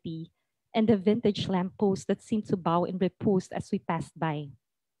solidarity, and the vintage lamppost that seemed to bow in repose as we passed by.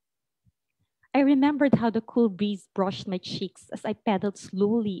 I remembered how the cool breeze brushed my cheeks as I pedaled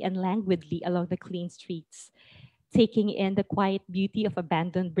slowly and languidly along the clean streets, taking in the quiet beauty of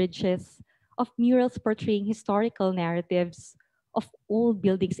abandoned bridges, of murals portraying historical narratives, of old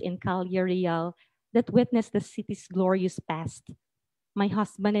buildings in Calle Real that witnessed the city's glorious past. My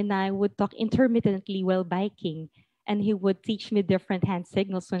husband and I would talk intermittently while biking, and he would teach me different hand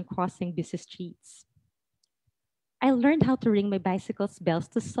signals when crossing busy streets. I learned how to ring my bicycle's bells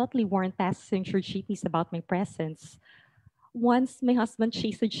to subtly warn passenger jeepneys about my presence. Once, my husband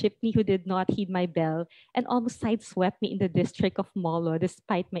chased a jeepney who did not heed my bell and almost sideswept me in the district of Molo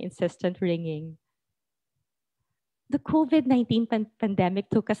despite my insistent ringing. The COVID-19 pandemic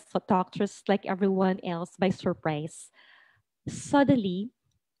took us to doctors like everyone else by surprise. Suddenly,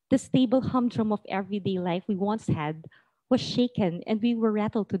 the stable humdrum of everyday life we once had was shaken and we were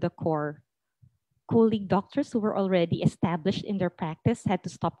rattled to the core. Colleague doctors who were already established in their practice had to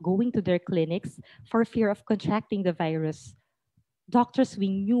stop going to their clinics for fear of contracting the virus. Doctors we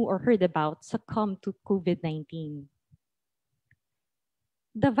knew or heard about succumbed to COVID-19.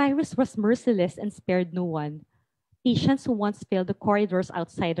 The virus was merciless and spared no one. Patients who once filled the corridors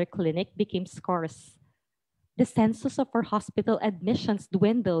outside our clinic became scarce. The census of our hospital admissions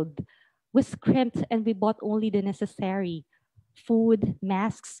dwindled. We scrimped and we bought only the necessary: food,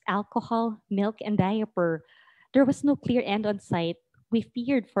 masks, alcohol, milk, and diaper. There was no clear end on sight. We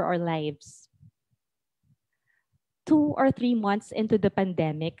feared for our lives. 2 or 3 months into the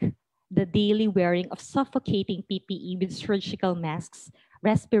pandemic, the daily wearing of suffocating PPE with surgical masks,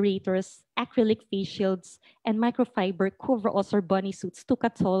 respirators, acrylic face shields, and microfiber coveralls or bunny suits took a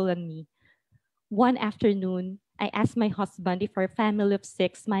toll on me. One afternoon, I asked my husband if our family of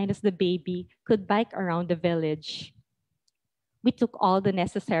 6 minus the baby could bike around the village. We took all the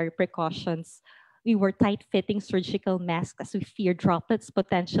necessary precautions. We wore tight-fitting surgical masks as we feared droplets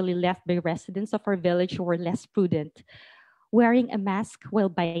potentially left by residents of our village who were less prudent. Wearing a mask while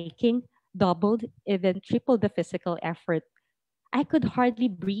biking doubled, even tripled the physical effort. I could hardly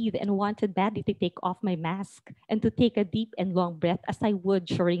breathe and wanted badly to take off my mask and to take a deep and long breath as I would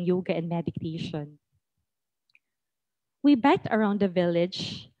during yoga and meditation. We biked around the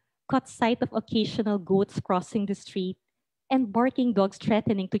village, caught sight of occasional goats crossing the street, and barking dogs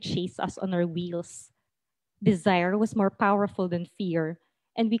threatening to chase us on our wheels. Desire was more powerful than fear,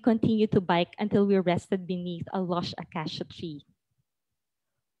 and we continued to bike until we rested beneath a lush acacia tree.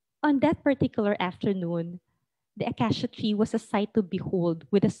 On that particular afternoon, the acacia tree was a sight to behold,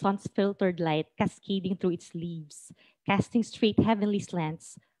 with the sun's filtered light cascading through its leaves, casting straight heavenly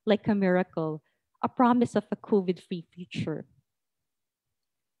slants like a miracle, a promise of a COVID-free future.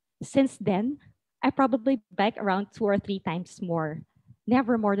 Since then, I probably bike around 2 or 3 times more,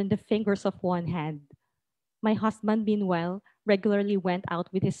 never more than the fingers of one hand. My husband, meanwhile, regularly went out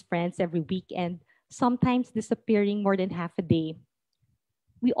with his friends every weekend, sometimes disappearing more than half a day.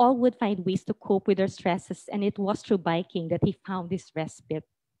 We all would find ways to cope with our stresses, and it was through biking that he found this respite.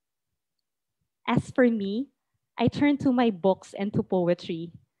 As for me, I turned to my books and to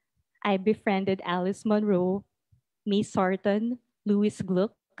poetry. I befriended Alice Munro, May Sarton, Louis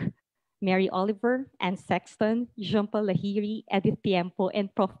Gluck, Mary Oliver, Anne Sexton, Jean-Paul Lahiri, Edith Tiempo, and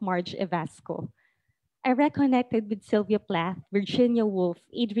Prof. Marge Evasco. I reconnected with Sylvia Plath, Virginia Woolf,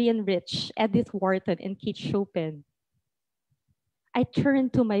 Adrienne Rich, Edith Wharton, and Kate Chopin. I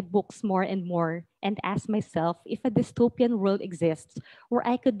turned to my books more and more and asked myself if a dystopian world exists where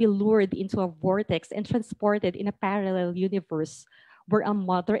I could be lured into a vortex and transported in a parallel universe where a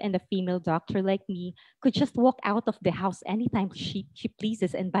mother and a female doctor like me could just walk out of the house anytime she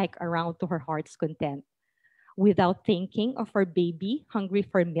pleases and bike around to her heart's content, without thinking of her baby hungry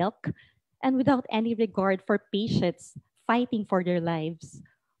for milk and without any regard for patients fighting for their lives,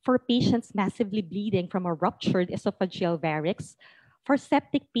 for patients massively bleeding from a ruptured esophageal varix, for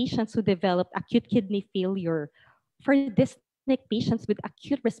septic patients who develop acute kidney failure, for dyspneic patients with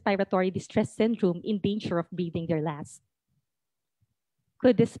acute respiratory distress syndrome in danger of breathing their last.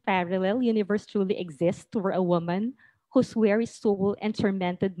 Could this parallel universe truly exist where a woman whose weary soul and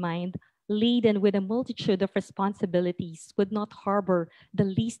tormented mind, laden with a multitude of responsibilities, would not harbor the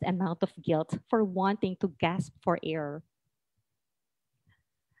least amount of guilt for wanting to gasp for air?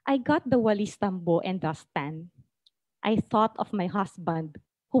 I got the walis tambo and dustpan. I thought of my husband,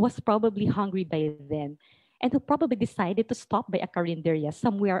 who was probably hungry by then, and who probably decided to stop by a carinderia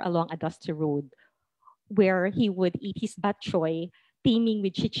somewhere along a dusty road where he would eat his bok choy, teeming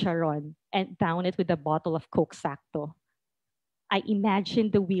with chicharon, and down it with a bottle of Coke Sacto. I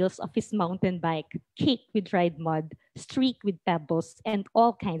imagined the wheels of his mountain bike caked with dried mud, streaked with pebbles, and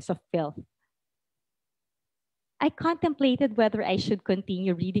all kinds of filth. I contemplated whether I should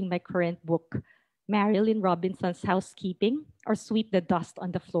continue reading my current book, Marilyn Robinson's Housekeeping, or sweep the dust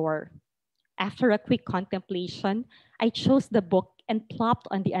on the floor. After a quick contemplation, I chose the book and plopped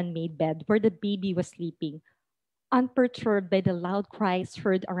on the unmade bed where the baby was sleeping, unperturbed by the loud cries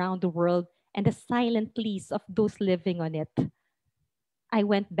heard around the world and the silent pleas of those living on it. I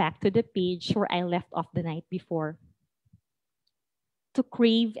went back to the page where I left off the night before. To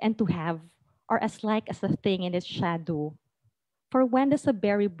crave and to have are as like as a thing in its shadow. For when does a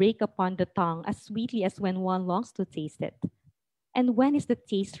berry break upon the tongue as sweetly as when one longs to taste it? And when is the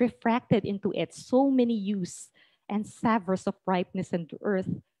taste refracted into it so many hues and savours of ripeness and earth?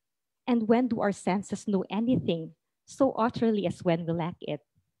 And when do our senses know anything so utterly as when we lack it?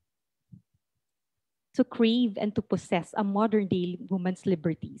 To crave and to possess a modern day woman's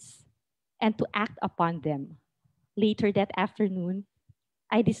liberties and to act upon them. Later that afternoon,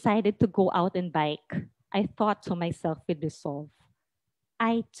 I decided to go out and bike. I thought to myself with resolve.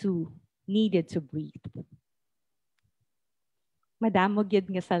 I too needed to breathe. Madamo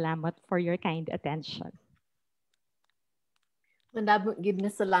gid nga salamat for your kind attention. Madamo gid nga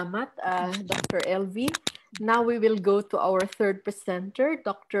salamat, Dr. Elvie. Now we will go to our third presenter,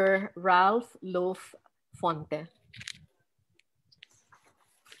 Dr. Ralph Loaf Fonte.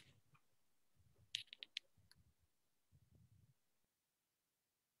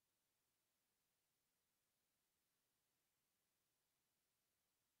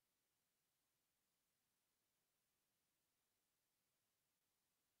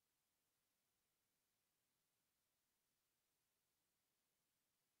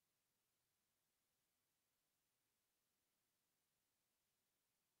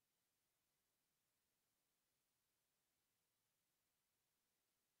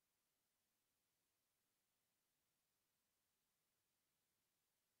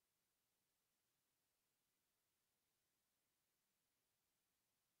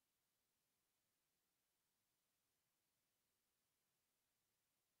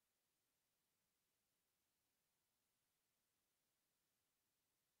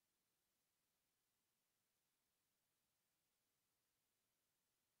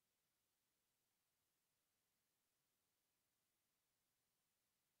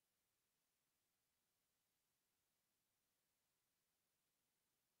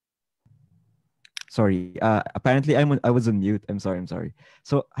 Sorry. Apparently I was on mute. I'm sorry.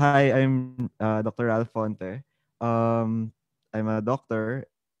 So hi, I'm Dr. Ralph Fonte. I'm a doctor,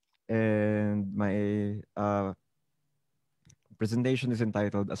 and my presentation is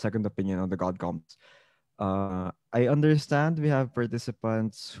entitled "A Second Opinion on the God Complex." I understand we have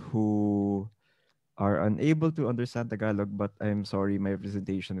participants who are unable to understand Tagalog, but I'm sorry, my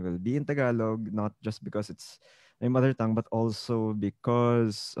presentation will be in Tagalog, not just because it's my mother tongue, but also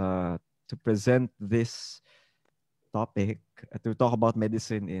because to present this topic, to talk about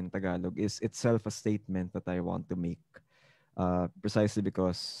medicine in Tagalog, is itself a statement that I want to make. Precisely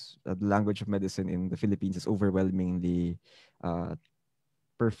because the language of medicine in the Philippines is overwhelmingly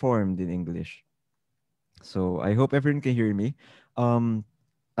performed in English. So I hope everyone can hear me.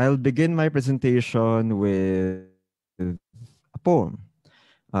 I'll begin my presentation with a poem.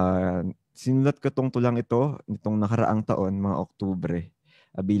 Sinulat ko tong tulang ito nitong nakaraang taon, mga Oktubre,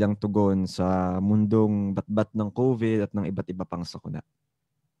 bilang tugon sa mundong batbat ng COVID at ng iba't iba pang sakuna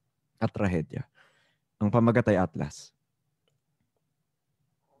at trahedya. Ang pamagat ay Atlas.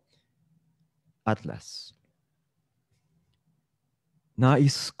 Atlas.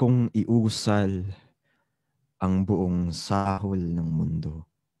 Nais kong iusal ang buong sahol ng mundo.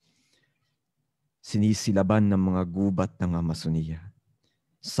 Sinisilaban ng mga gubat ng Amazonia.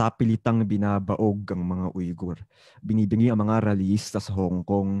 Sapilitang binabaog ang mga Uyghur. Binibingi ang mga rallyista sa Hong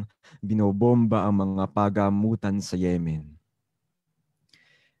Kong. Binobomba ang mga pagamutan sa Yemen.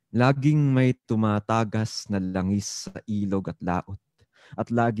 Laging may tumatagas na langis sa ilog at laot. At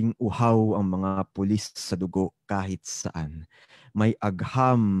laging uhaw ang mga pulis sa dugo kahit saan. May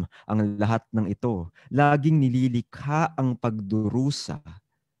agham ang lahat ng ito. Laging nililikha ang pagdurusa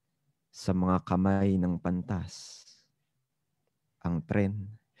sa mga kamay ng pantas. Ang tren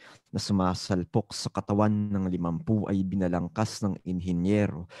na sumasalpok sa katawan ng 50 ay binalangkas ng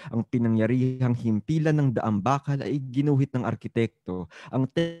inhinyero. Ang pinangyarihang himpilan ng daang bakal ay ginuhit ng arkitekto. Ang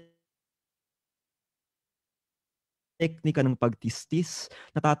teknika ng pagtistis,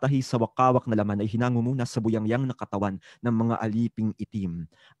 natatahi sa wakawak na laman ay hinango muna sa buyangyang na katawan ng mga aliping itim.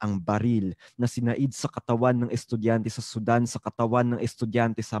 Ang baril na sinaid sa katawan ng estudyante sa Sudan, sa katawan ng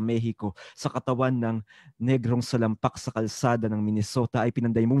estudyante sa Mexico, sa katawan ng negrong salampak sa kalsada ng Minnesota ay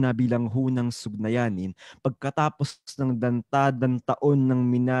pinanday muna bilang hunang sugnayanin pagkatapos ng dantadang taon ng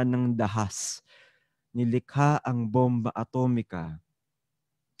minanang dahas. Nilikha ang bomba atomika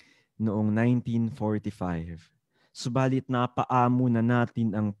noong 1945. Subalit napaamo na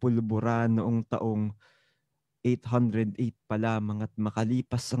natin ang pulbura noong taong 808 pa lamang at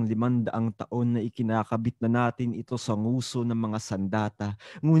makalipas ang 500 taon na ikinakabit na natin ito sa nguso ng mga sandata.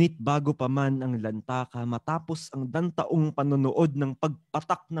 Ngunit bago pa man ang lantaka, matapos ang dantaong panonood ng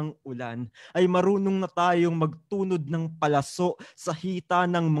pagpatak ng ulan, ay marunong na tayong magtunod ng palaso sa hita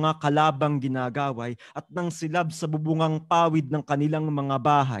ng mga kalabang ginagaway at ng silab sa bubungang pawid ng kanilang mga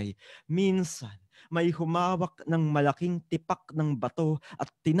bahay. Minsan, may humawak ng malaking tipak ng bato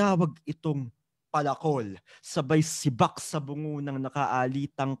at tinawag itong palakol, sabay sibak sa bungo ng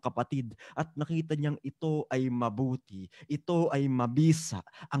nakaalitang kapatid at nakita niyang ito ay mabuti, ito ay mabisa,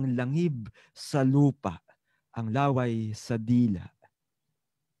 ang langib sa lupa, ang laway sa dila.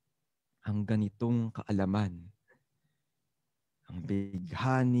 Ang ganitong kaalaman, ang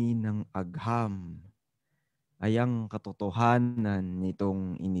bighani ng agham, ay ang katotohanan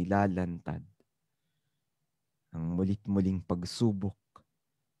nitong inilalantad. Ang mulit-muling pagsubok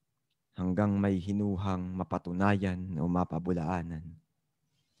hanggang may hinuhang mapatunayan o mapabulaanan.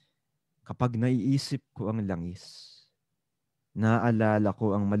 Kapag naiisip ko ang langis, naalala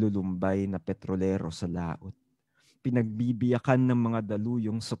ko ang malulumbay na petrolero sa laot. Pinagbibiyakan ng mga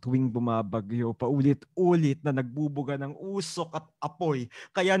daluyong sa tuwing bumabagyo, paulit-ulit na nagbubuga ng usok at apoy.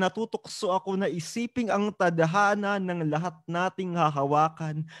 Kaya natutukso ako na isiping ang tadhana ng lahat nating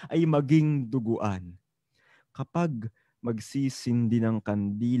hahawakan ay maging duguan. Kapag magsisindi ng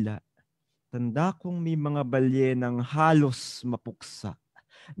kandila, tanda kong may mga balyenang halos mapuksa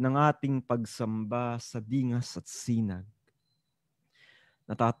ng ating pagsamba sa dingas at sinag.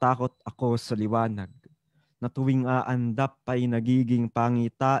 Natatakot ako sa liwanag na tuwing aandap ay nagiging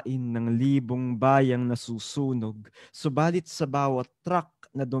pangitain ng libong bayang nasusunog, subalit sa bawat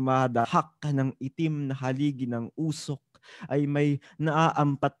truck na dumadahak ng itim na haligi ng usok ay may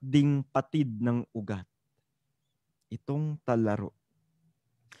naaampat ding patid ng ugat. Itong talaro,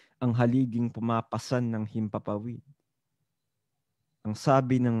 ang haliging pumapasan ng himpapawid. Ang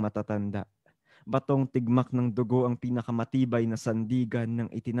sabi ng matatanda, batong tigmak ng dugo ang pinakamatibay na sandigan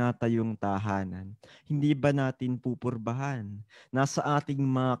ng itinatayong tahanan. Hindi ba natin pupurbahan? Nasa ating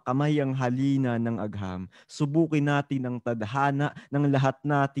mga kamay ang halina ng agham. Subukin natin ang tadhana ng lahat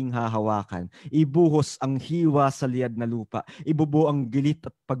nating hahawakan. Ibuhos ang hiwa sa liad na lupa. Ibubo ang gilit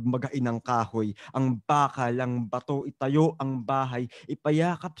at pagmagain ng kahoy. Ang bakal, ang bato, itayo ang bahay.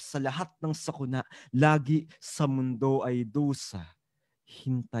 Ipayakap sa lahat ng sakuna. Lagi sa mundo ay dusa.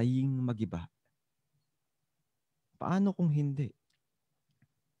 Hintaying magiba. Paano kung hindi?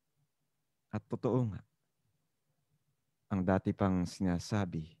 At totoo nga, ang dati pang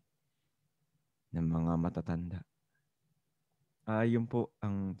sinasabi ng mga matatanda. Yun po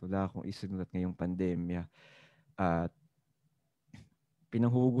ang tula kong isinulat ngayong pandemya. At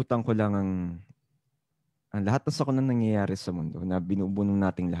pinanghugutan ko lang ang lahat ng sakuna nangyayari sa mundo na binubunong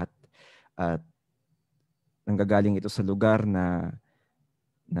nating lahat. At nanggagaling ito sa lugar na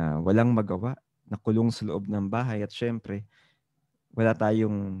walang magawa, nakulong sa loob ng bahay at syempre, wala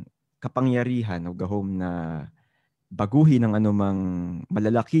tayong kapangyarihan o gahom na baguhin ng anumang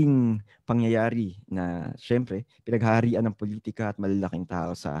malalaking pangyayari na syempre pinaghaharian ng politika at malalaking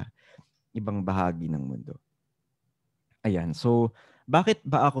tao sa ibang bahagi ng mundo. Ayan, so bakit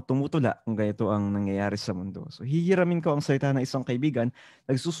ba ako tumutula kung ganito ang nangyayari sa mundo? So hihiramin ko ang salita ng isang kaibigan,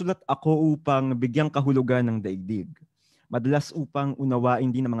 nagsusulat ako upang bigyang kahulugan ng daigdig. Madalas upang unawain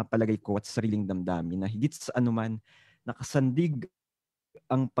din ang mga palagay ko at sariling damdamin na higit sa anuman nakasandig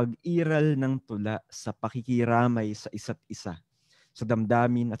ang pag-iral ng tula sa pakikiramay sa isa't isa, sa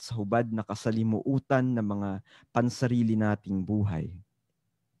damdamin at sa hubad na kasalimuutan ng mga pansarili nating buhay.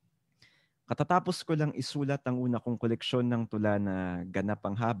 Katatapos ko lang isulat ang una kong koleksyon ng tula na ganap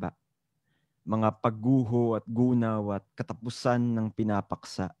ang haba, mga pagguho at gunaw at katapusan ng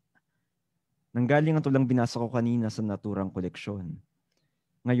pinapaksa. Nanggaling ang tulang binasa ko kanina sa naturang koleksyon.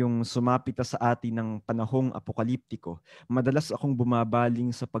 Ngayong sumapit sa atin ng panahong apokaliptiko, madalas akong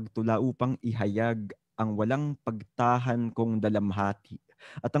bumabaling sa pagtula upang ihayag ang walang pagtahan kong dalamhati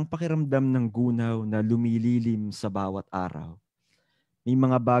at ang pakiramdam ng gunaw na lumililim sa bawat araw. May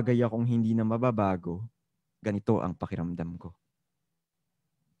mga bagay akong hindi na mababago, ganito ang pakiramdam ko.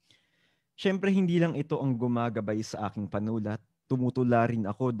 Siyempre, hindi lang ito ang gumagabay sa aking panulat. Tumutula rin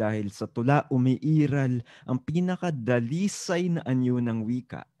ako dahil sa tula umiiral ang pinakadalisay na anyo ng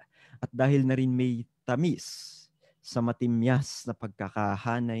wika. At dahil na rin may tamis sa matimyas na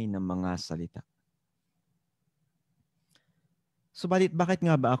pagkakahanay ng mga salita. Subalit, bakit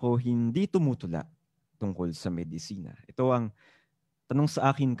nga ba ako hindi tumutula tungkol sa medisina? Ito ang tanong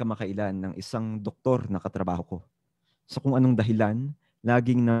sa akin kamakailan ng isang doktor na katrabaho ko. Sa kung anong dahilan,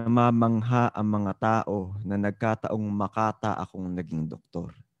 laging namamangha ang mga tao na nagkataong makata akong naging doktor.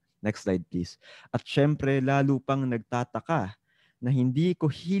 Next slide, please. At syempre, lalo pang nagtataka na hindi ko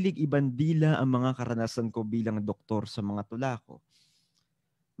hilig ibandila ang mga karanasan ko bilang doktor sa mga tula ko.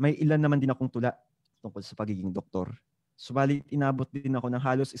 May ilan naman din akong tula tungkol sa pagiging doktor. Subalit inabot din ako ng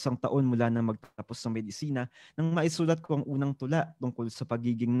halos 1 taon mula nang magtapos ng medisina nang maisulat ko ang unang tula tungkol sa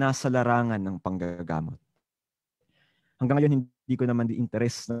pagiging nasa larangan ng panggagamot. Hanggang ngayon, hindi ko naman di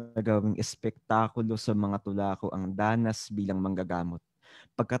interes na gawing espektakulo sa mga tula ko ang danas bilang manggagamot.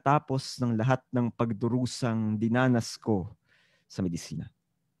 Pagkatapos ng lahat ng pagdurusang dinanas ko sa medisina.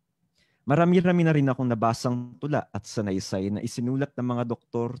 Marami-rami na rin akong nabasang tula at sanaysay na isinulat ng mga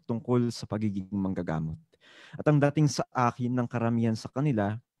doktor tungkol sa pagiging manggagamot. At ang dating sa akin ng karamihan sa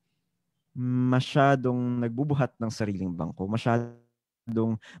kanila, masyadong nagbubuhat ng sariling bangko,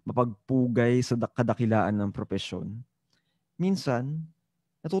 masyadong mapagpugay sa kadakilaan ng propesyon. Minsan,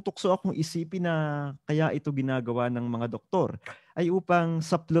 natutokso akong isipin na kaya ito ginagawa ng mga doktor ay upang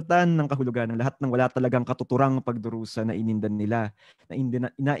saplutan ng kahulugan ng lahat ng wala talagang katuturang pagdurusa na ininda nila,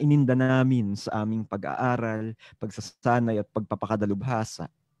 na ininda namin sa aming pag-aaral, pagsasanay at pagpapakadalubhasa.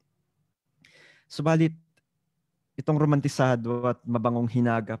 Subalit, itong romantisado at mabangong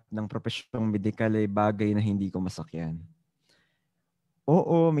hinagap ng propesyong medikal ay bagay na hindi ko masakyan.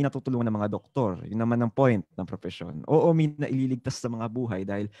 Oo, may natutulungan ng mga doktor. Yun naman ang point ng profesyon. Oo, may naililigtas sa mga buhay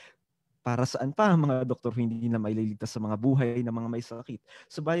dahil para saan pa ang mga doktor hindi na maililigtas sa mga buhay ng mga may sakit.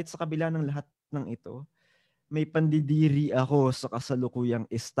 Subalit sa kabila ng lahat ng ito, may pandidiri ako sa kasalukuyang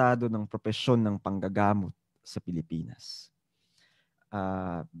estado ng propesyon ng panggagamot sa Pilipinas.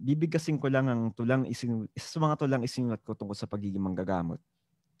 Bibigkasin ko lang ang isa sa mga tulang isinulat ko tungkol sa pagiging manggagamot.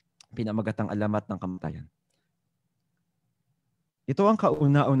 Pinamagatang alamat ng kamatayan. Ito ang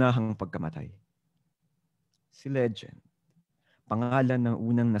kauna-unahang pagkamatay. Si Legend, pangalan ng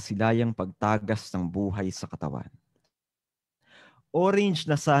unang nasilayang pagtagas ng buhay sa katawan. Orange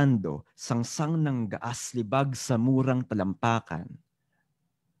na sando, sangsang ng gaas libag sa murang talampakan.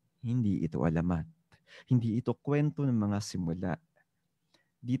 Hindi ito alamat. Hindi ito kwento ng mga simula.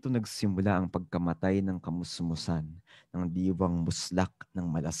 Dito nagsimula ang pagkamatay ng kamusmusan, ng diwang muslak, ng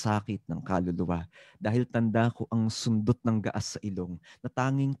malasakit, ng kaluluwa. Dahil tanda ko ang sundot ng gaas sa ilong, na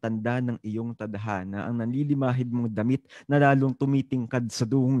tanging tanda ng iyong tadhana, ang nanlilimahid mong damit na lalong tumitingkad sa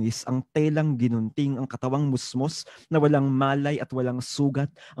dungis, ang telang ginunting, ang katawang musmos na walang malay at walang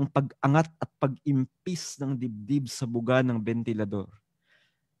sugat, ang pag-angat at pag-impis ng dibdib sa buga ng bentilador.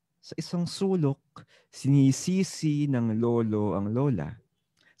 Sa isang sulok, sinisisi ng lolo ang lola.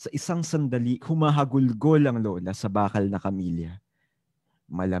 Sa isang sandali, humahagulgol ang lola sa bakal na kamilya.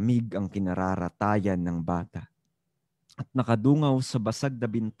 Malamig ang kinararatayan ng bata. At nakadungaw sa basag na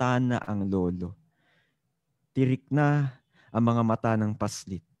bintana ang lolo. Tirik na ang mga mata ng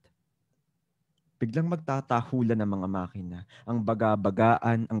paslit. Biglang magtatahulan ang mga makina, ang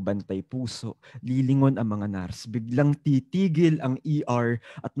baga-bagaan, ang bantay puso, lilingon ang mga nurse. Biglang titigil ang ER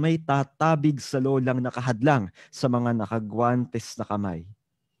at may tatabig sa lolang nakahadlang sa mga nakagwantes na kamay.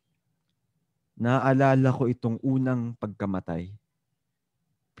 Naalala ko itong unang pagkamatay.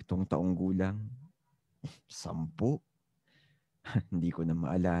 7 taong gulang. 10? Hindi ko na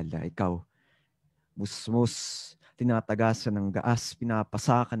maalala. Ikaw, musmus, tinatagasan ng gaas,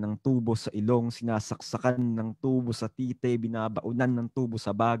 pinapasakan ng tubo sa ilong, sinasaksakan ng tubo sa tite, binabaunan ng tubo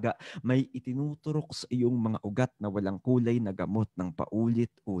sa baga, may itinuturok sa iyong mga ugat na walang kulay na gamot ng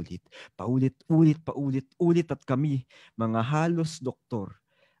paulit-ulit. Paulit-ulit, paulit-ulit at kami, mga halos doktor,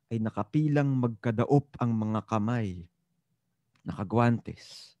 ay nakapilang magkadaop ang mga kamay,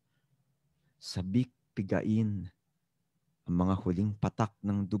 nakagwantes, sabik pigain ang mga huling patak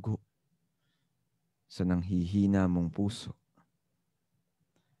ng dugo sa nanghihina mong puso.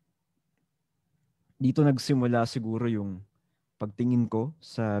 Dito nagsimula siguro yung pagtingin ko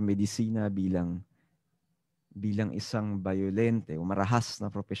sa medisina bilang isang violente o marahas na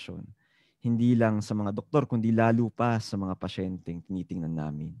propesyon. Hindi lang sa mga doktor, kundi lalo pa sa mga pasyenteng tinitingnan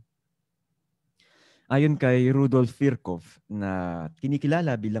namin. Ayon kay Rudolf Virchow na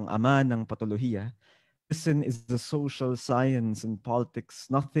kinikilala bilang ama ng patolohiya, medicine is the social science and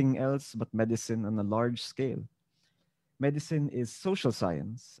politics, nothing else but medicine on a large scale. Medicine is social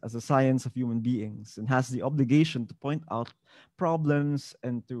science as a science of human beings and has the obligation to point out problems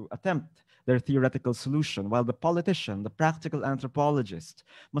and to attempt their theoretical solution, while the politician, the practical anthropologist,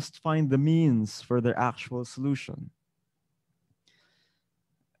 must find the means for their actual solution.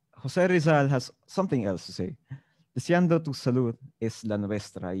 Jose Rizal has something else to say. Deseando tu salud es la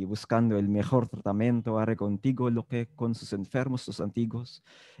nuestra y buscando el mejor tratamiento haré contigo lo que con sus enfermos los antiguos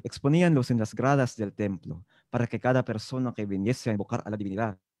exponíanlos en las gradas del templo para que cada persona que viniese a invocar a la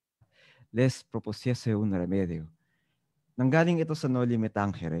divinidad les propusiese un remedio. Nanggaling ito sa Noli Me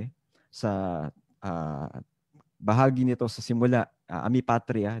Tangere, sa bahagi nito sa simula, Ami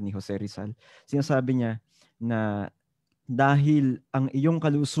Patria ni Jose Rizal. Sinasabi niya na dahil ang iyong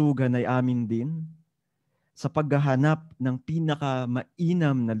kalusugan ay amin din, sa paghahanap ng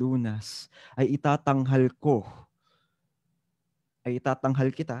pinaka-mainam na lunas ay itatanghal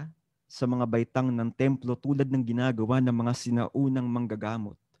kita sa mga baitang ng templo tulad ng ginagawa ng mga sinaunang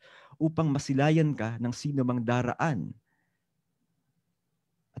manggagamot upang masilayan ka ng sino mang daraan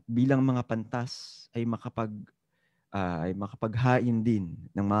at bilang mga pantas ay makapaghain din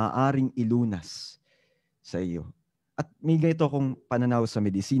ng maaaring ilunas sa iyo. At may ganito akong pananaw sa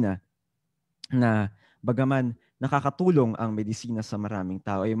medisina na bagaman nakakatulong ang medisina sa maraming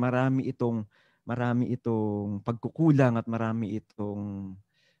tao, ay marami itong pagkukulang at marami itong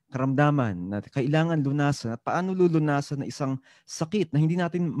karamdaman na kailangan lunasan. At paano lulunasan na isang sakit na hindi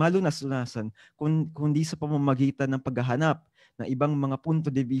natin malunas-lunasan kundi sa pamamagitan ng paghahanap ng ibang mga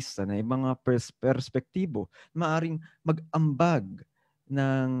punto de vista, na ibang mga perspektibo, maaring mag-ambag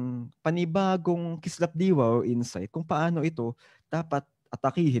ng panibagong kislapdiwa o insight kung paano ito dapat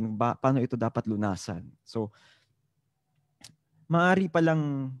atakihin, paano ito dapat lunasan. So, maaari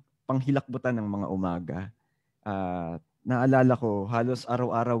palang panghilakbutan ng mga umaga. Naalala ko, halos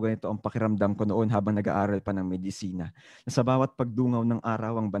araw-araw ganito ang pakiramdam ko noon habang nag-aaral pa ng medisina. Na sa bawat pagdungaw ng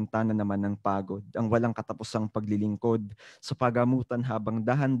araw, ang bantana naman ng pagod, ang walang katapusang paglilingkod sa pagamutan habang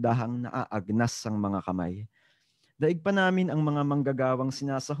dahan-dahang naaagnas ang mga kamay. Daig pa namin ang mga manggagawang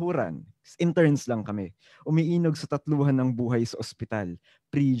sinasahuran. Interns lang kami. Umiinog sa tatluhan ng buhay sa ospital.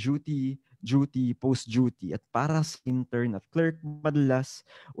 Pre-duty, duty, post-duty. At para sa intern at clerk, madalas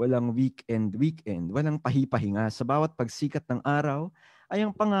walang weekend. Walang pahipahinga. Sa bawat pagsikat ng araw ay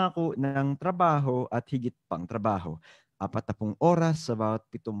ang pangako ng trabaho at higit pang trabaho. 40 oras sa bawat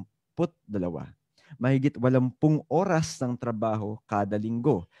 72. Mahigit 80 oras ng trabaho kada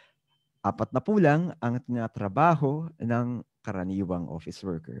linggo. 40 lang ang tinatrabaho ng karaniwang office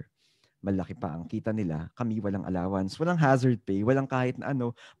worker. Malaki pa ang kita nila, kami walang allowance, walang hazard pay, walang kahit na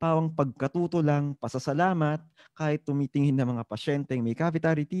ano, pawang pagkatuto lang, pasasalamat, kahit tumitingin ng mga pasyenteng may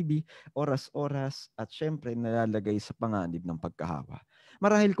cavitary TB, oras-oras, at syempre nalalagay sa panganib ng pagkahawa.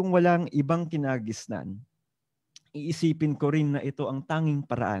 Marahil kung walang ibang kinagisnan, iisipin ko rin na ito ang tanging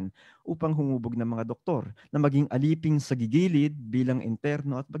paraan upang humubog ng mga doktor na maging aliping sa gigilid bilang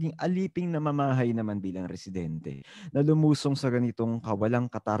interno at maging aliping na mamahay naman bilang residente, na lumusong sa ganitong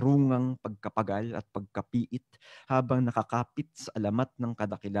kawalang katarungang pagkapagal at pagkapiit habang nakakapit sa alamat ng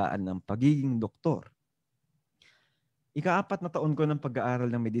kadakilaan ng pagiging doktor. Ika-4 na taon ko ng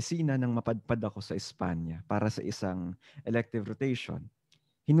pag-aaral ng medisina nang mapadpad ako sa Espanya para sa isang elective rotation.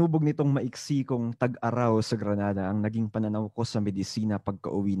 Hinubog nitong maiksi kong tag-araw sa Granada ang naging pananaw ko sa medisina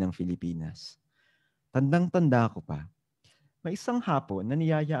pagka-uwi ng Pilipinas. Tandang-tanda ko pa. May isang hapon na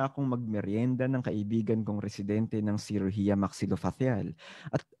niyaya akong magmerienda ng kaibigan kong residente ng sirohiya maxillofacial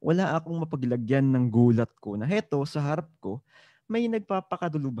at wala akong mapaglagyan ng gulat ko na heto sa harap ko may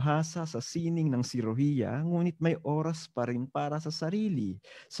nagpapakadulubhasa sa sining ng sirohiya ngunit may oras pa rin para sa sarili,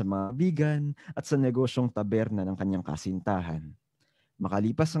 sa mga bigan at sa negosyong taberna ng kanyang kasintahan.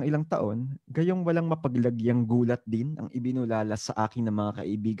 Makalipas ang ilang taon, gayong walang mapaglagyang gulat din ang ibinulala sa akin ng mga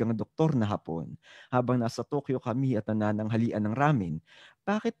kaibigang doktor na hapon. Habang nasa Tokyo kami at nanananghalian ng ramen,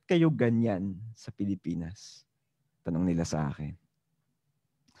 bakit kayo ganyan sa Pilipinas? Tanong nila sa akin.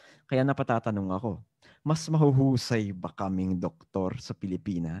 Kaya napatatanong ako, mas mahuhusay ba kaming doktor sa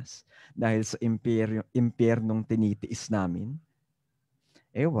Pilipinas dahil sa impyernong tinitiis namin?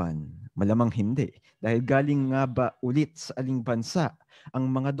 Ewan, malamang hindi. Dahil galing nga ba ulit sa aling bansa ang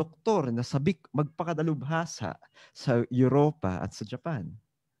mga doktor na sabik magpakadalubhasa sa Europa at sa Japan?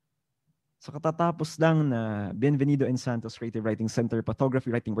 Sa katatapos lang na Bienvenido en Santos Creative Writing Center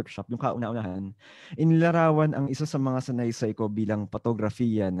Pathography Writing Workshop, yung kauna-unahan, inilarawan ang isa sa mga sanaysay ko bilang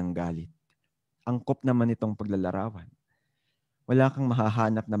patografiya ng galit. Angkop naman itong paglalarawan. Wala kang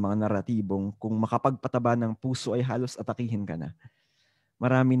mahahanap na mga naratibong kung makapagpataba ng puso ay halos atakihin ka na.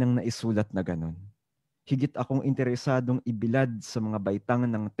 Marami nang naisulat na ganon. Higit akong interesadong ibilad sa mga baitang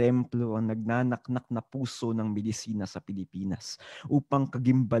ng templo ang nagnanaknak na puso ng medisina sa Pilipinas upang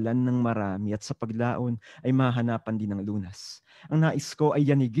kagimbalan ng marami at sa paglaon ay mahanapan din ng lunas. Ang nais ko ay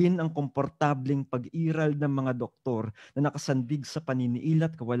yanigin ang komportableng pag-iral ng mga doktor na nakasandig sa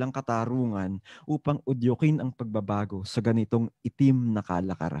paniniilat kawalang katarungan upang udyokin ang pagbabago sa ganitong itim na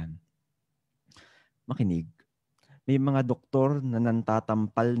kalakaran. Makinig. May mga doktor na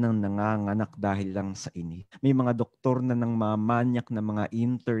nantatampal ng nanganganak dahil lang sa init. May mga doktor na nangmamanyak na mga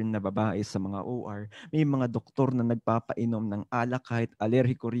intern na babae sa mga OR. May mga doktor na nagpapainom ng alak kahit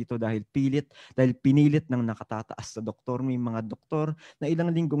alerhiko rito dahil pinilit ng nakatataas na doktor. May mga doktor na ilang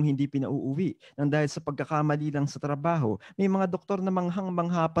linggong hindi pinauuwi nang dahil sa pagkakamali lang sa trabaho. May mga doktor na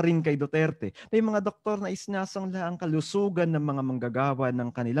manghang-mangha pa rin kay Duterte. May mga doktor na isinasangla ang kalusugan ng mga manggagawa ng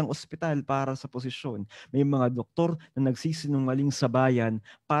kanilang ospital para sa posisyon. May mga doktor na nagsisinungaling sa bayan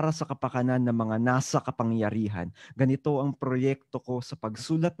para sa kapakanan ng mga nasa kapangyarihan. Ganito ang proyekto ko sa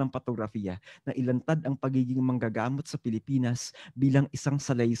pagsulat ng patografiya na ilantad ang pagiging manggagamot sa Pilipinas bilang isang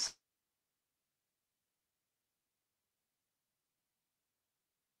salaysay.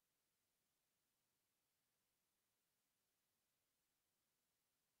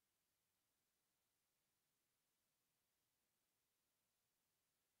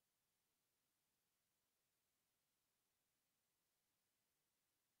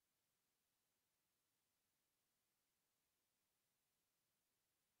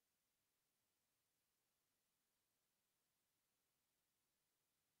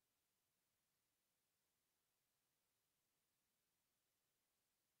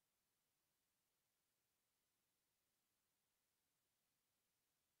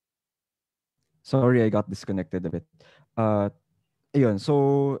 Sorry, I got disconnected a bit. Ayun,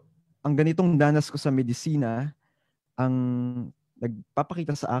 so ang ganitong danas ko sa medisina, ang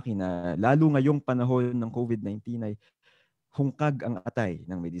nagpapakita sa akin na lalo ngayong panahon ng COVID-19 ay hungkag ang atay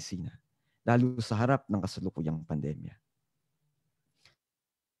ng medisina, lalo sa harap ng kasalukuyang pandemya.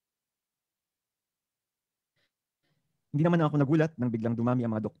 Hindi naman ako nagulat nang biglang dumami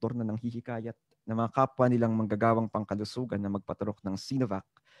ang mga doktor na nanghihikayat na mga kapwa nilang manggagawang pangkalusugan na magpaturok ng Sinovac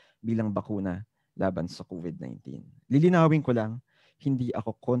bilang bakuna laban sa COVID-19. Lilinawin ko lang, hindi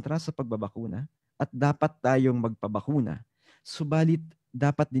ako kontra sa pagbabakuna at dapat tayong magpabakuna. Subalit,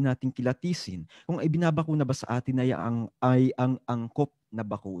 dapat din nating kilatisin kung ay binabakuna ba sa atin ay ang angkop na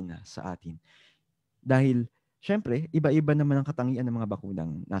bakuna sa atin. Dahil syempre, iba-iba naman ang katangian ng mga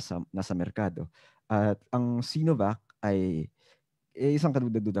bakunang nasa merkado. At ang Sinovac ay isang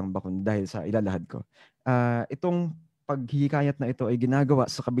kadududang bakuna dahil sa ilalahad ko. Itong paghihikayat na ito ay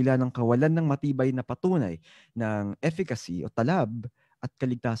ginagawa sa kabila ng kawalan ng matibay na patunay ng efficacy o talab at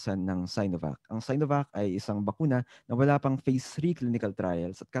kaligtasan ng Sinovac. Ang Sinovac ay isang bakuna na wala pang phase 3 clinical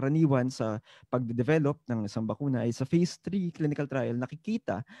trials at karaniwan sa pagde-develop ng isang bakuna ay sa phase 3 clinical trial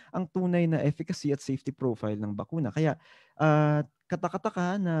nakikita ang tunay na efficacy at safety profile ng bakuna. Kaya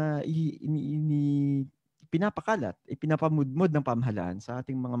katakataka na pinapakalat, ipinapamudmod ng pamahalaan sa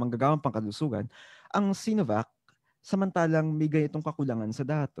ating mga manggagawang pangkalusugan ang Sinovac samantalang may ganitong kakulangan sa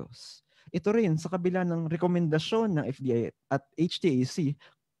datos. Ito rin sa kabila ng rekomendasyon ng FDA at HTAC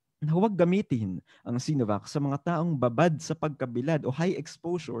na huwag gamitin ang Sinovac sa mga taong babad sa pagkabilad o high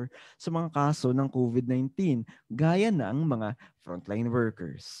exposure sa mga kaso ng COVID-19 gaya ng mga frontline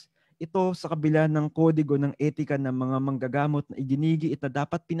workers. Ito sa kabila ng kodigo ng etika ng mga manggagamot na iginigiit na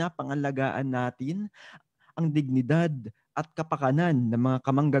dapat pinapangalagaan natin ang dignidad at kapakanan ng mga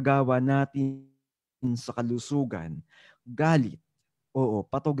kamanggagawa natin sa kalusugan. Galit. Oo,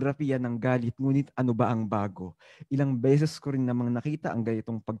 patografiya ng galit. Ngunit ano ba ang bago? Ilang beses ko rin namang nakita ang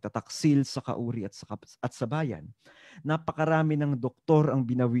ganitong pagtataksil sa kauri at sa bayan. Napakarami ng doktor ang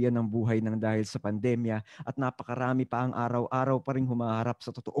binawian ng buhay ng dahil sa pandemya at napakarami pa ang araw-araw pa rin humaharap sa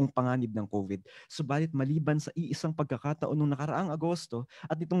totoong panganib ng COVID. Subalit maliban sa iisang pagkakataon noong nakaraang Agosto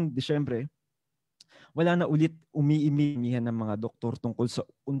at nitong Disyembre, wala na ulit umiimihan ng mga doktor tungkol sa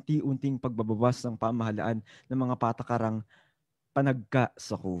unti-unting pagbabawas ng pamahalaan ng mga patakarang panagka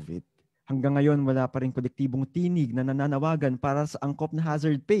sa COVID. Hanggang ngayon, wala pa rin kolektibong tinig na nananawagan para sa angkop na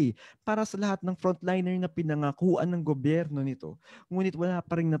hazard pay para sa lahat ng frontliner na pinangakuan ng gobyerno nito. Ngunit wala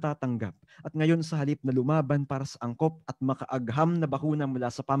pa rin natatanggap. At ngayon sa halip na lumaban para sa angkop at makaagham na bakuna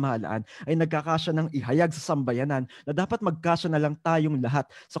mula sa pamahalaan, ay nagkakasya ng ihayag sa sambayanan na dapat magkasya na lang tayong lahat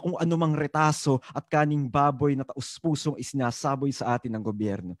sa kung anumang retaso at kaning baboy na taus-pusong isinasaboy sa atin ng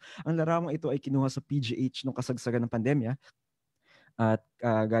gobyerno. Ang larawang ito ay kinuha sa PGH noong kasagsagan ng pandemya. At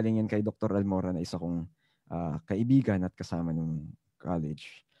galing yan kay Dr. Almora na isa kong kaibigan at kasama nung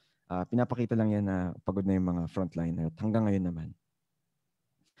college. Pinapakita lang yan na pagod na yung mga frontliner at hanggang ngayon naman.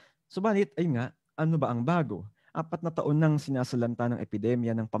 Subalit, ayun nga, Ano ba ang bago? 4 na taon nang sinasalanta ng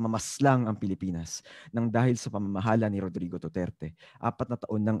epidemya ng pamamaslang ang Pilipinas nang dahil sa pamamahala ni Rodrigo Duterte. 4 na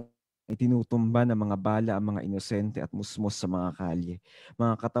taon nang itinutumba ng mga bala ang mga inosente at musmos sa mga kalye.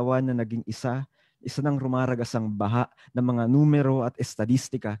 Mga katawan na naging isa ng rumaragasang baha ng mga numero at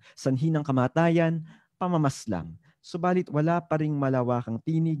estadistika, sanhi ng kamatayan, pamamaslang. Subalit wala pa ring malawakang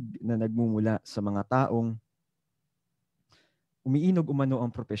tinig na nagmumula sa mga taong umiinog umano ang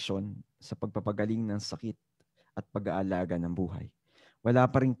propesyon sa pagpapagaling ng sakit at pag-aalaga ng buhay. Wala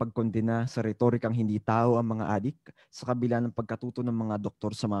pa ring pagkondena sa retorikang hindi tao ang mga adik sa kabila ng pagkatuto ng mga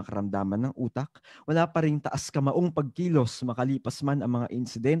doktor sa mga karamdaman ng utak. Wala pa ring taas kamaong pagkilos makalipas man ang mga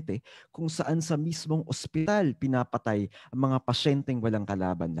insidente kung saan sa mismong ospital pinapatay ang mga pasyenteng walang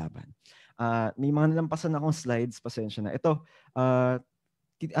kalaban-laban. May mga nalampasan akong slides, pasensya na. Ito,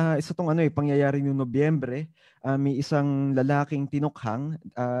 isa tong pangyayari noong Nobyembre, may isang lalaking tinukhang,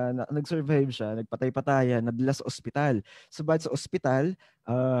 nag-survive siya, nagpatay-patayan, nadala sa ospital. Subalit sa ospital,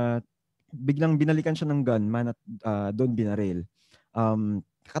 biglang binalikan siya ng gunman at doon binaril.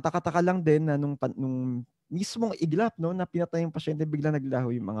 Katakataka lang din na nung mismong iglap na pinatay yung pasyente, biglang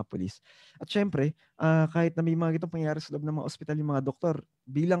naglaho yung mga pulis. At syempre, kahit na may mga gitong pangyayari sa loob ng mga ospital, yung mga doktor,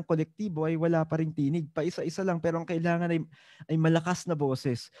 bilang kolektibo ay wala pa ring tinig. Paisa-isa lang, pero ang kailangan ay malakas na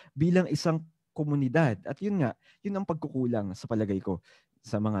boses bilang isang komunidad. At yun nga, yun ang pagkukulang sa palagay ko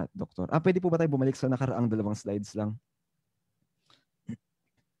sa mga doktor. Pwede po ba tayo bumalik sa nakaraang 2 slides lang?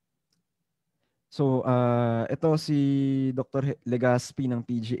 So, ito si Dr. Legaspi ng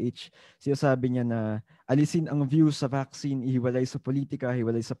PGH. Sinasabi niya na alisin ang views sa vaccine, hiwalay sa politika,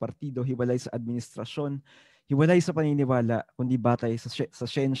 hiwalay sa partido, hiwalay sa administrasyon, hiwalay sa paniniwala, kundi batay sa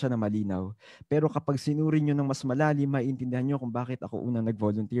siyensya na malinaw. Pero kapag sinuri niyo ng mas malalim, maiintindihan niyo kung bakit ako unang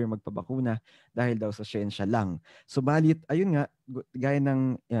nag-volunteer magpabakuna dahil daw sa siyensya lang. Subalit, ayun nga, gaya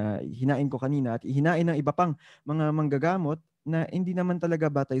ng hinain ko kanina at hinain ng iba pang mga manggagamot, na hindi naman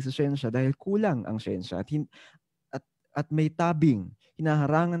talaga batay sa siyensya dahil kulang ang siyensya at may tabing,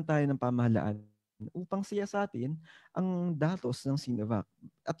 hinaharangan tayo ng pamahalaan upang siyasatin ang datos ng Sinovac.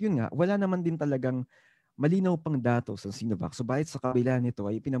 At yun nga, wala naman din talagang malinaw pang datos ng Sinovac. Subalit sa kabila nito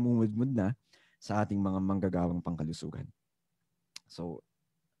ay pinamumudmud na sa ating mga manggagawang pangkalusugan. So,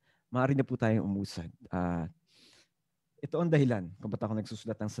 maaari na po tayong umusad. Ito ang dahilan kung ba't ako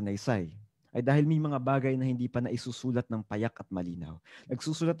nagsusulat ng sanaysay ay dahil may mga bagay na hindi pa naisusulat ng payak at malinaw.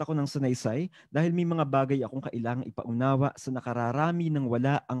 Nagsusulat ako ng sanaysay dahil may mga bagay akong kailangang ipaunawa sa nakararami ng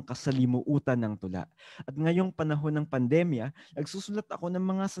wala ang kasalimuutan ng tula. At ngayong panahon ng pandemya, nagsusulat ako ng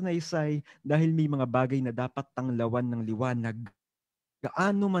mga sanaysay dahil may mga bagay na dapat tanglawan ng liwanag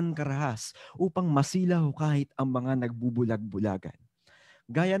gaano man karahas upang masilaw kahit ang mga nagbubulag-bulagan.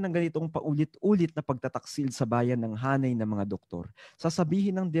 Gaya ng ganitong paulit-ulit na pagtataksil sa bayan ng hanay ng mga doktor,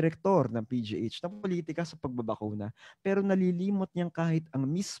 sasabihin ng direktor ng PGH na politika sa pagbabakuna, pero nalilimot niyang kahit ang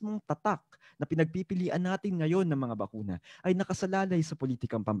mismong tatak na pinagpipilian natin ngayon ng mga bakuna ay nakasalalay sa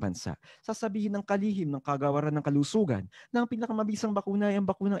politikang pambansa. Sasabihin ng kalihim ng kagawaran ng kalusugan na ang pinakamabisang bakuna ay ang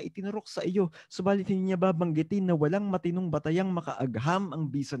bakunang itinurok sa iyo, subalit hindi niya babanggitin na walang matinong batayang makaagham ang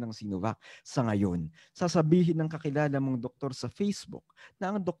bisa ng Sinovac sa ngayon. Sasabihin ng kakilala mong doktor sa Facebook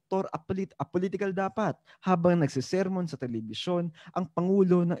na ang doktor apolitical dapat habang nagsisermon sa telebisyon ang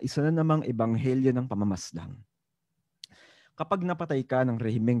pangulo ng isa na namang ebanghelyo ng pamamaslang. Kapag napatay ka ng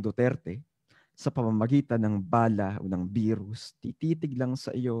rehimeng Duterte sa pamamagitan ng bala o ng virus, tititig lang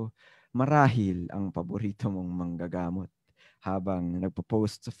sa iyo marahil ang paborito mong manggagamot habang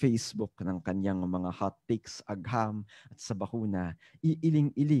nagpo-post sa Facebook ng kanyang mga hot takes, agham at sa bakuna,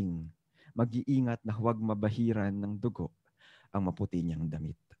 iiling-iling, mag-iingat na huwag mabahiran ng dugo ang maputi niyang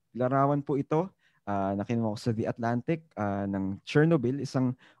damit. Larawan po ito na kinuha ko sa The Atlantic ng Chernobyl,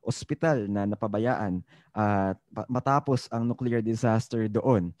 isang ospital na napabayaan matapos ang nuclear disaster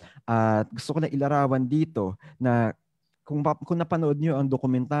doon. At gusto ko na ilarawan dito na kung napanood niyo ang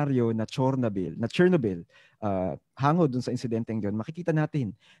dokumentaryo na Chernobyl, hango dun sa insidenteng yun, makikita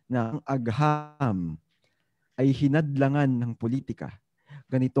natin na ang agham ay hinadlangan ng politika.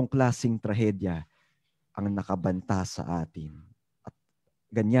 Ganitong klaseng trahedya ang nakabanta sa atin. At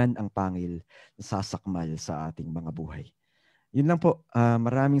ganyan ang pangil na sasakmal sa ating mga buhay. Yun lang po.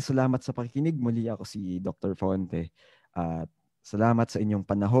 Maraming salamat sa pakikinig. Muli ako si Dr. Fonte. At salamat sa inyong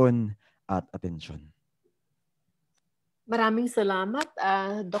panahon at atensyon. Maraming salamat,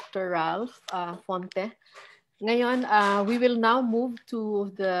 Dr. Ralph Fonte. Ngayon, we will now move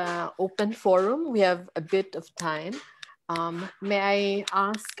to the open forum. We have a bit of time. May I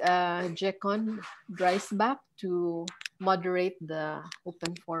ask Jekon Dreisbach to moderate the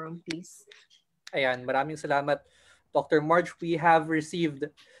open forum, please? Ayan, maraming salamat Dr. Marge, we have received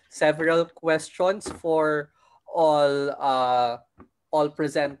several questions for all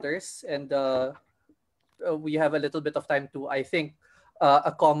presenters, and we have a little bit of time to, I think,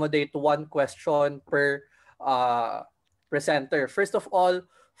 accommodate one question per presenter. First of all,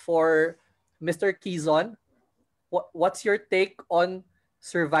 for Mr. Quizon, what's your take on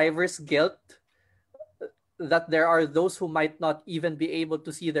survivor's guilt, that there are those who might not even be able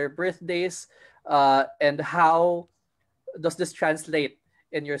to see their birthdays, and how does this translate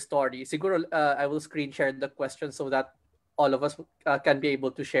in your story? Siguro, I will screen share the question so that all of us can be able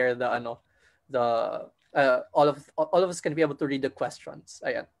to share the all of us can be able to read the questions.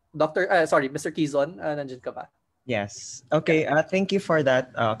 Ayan. Mr. Quizon, nandiyan ka ba? Yes. Okay. Thank you for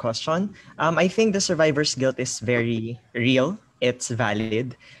that question. I think the survivor's guilt is very real. It's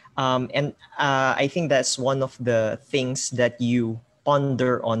valid. And I think that's one of the things that you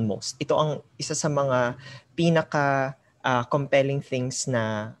ponder on most. Ito ang isa sa mga pinaka compelling things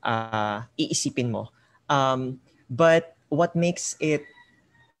na iisipin mo. But what makes it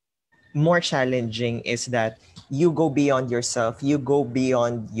more challenging is that you go beyond yourself, you go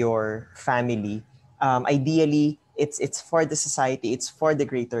beyond your family. Ideally, it's for the society, it's for the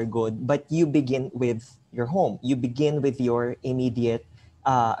greater good, but you begin with your home, you begin with your immediate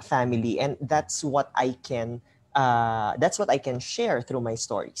family, and that's what I can share through my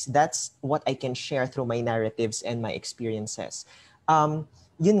stories. That's what I can share through my narratives and my experiences.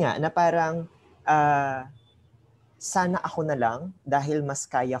 Yun nga, na parang sana ako na lang dahil mas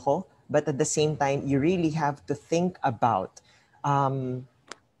kaya ko, but at the same time, you really have to think about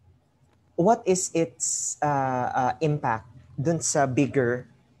what is its impact dun sa bigger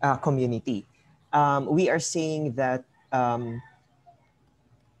community. We are saying that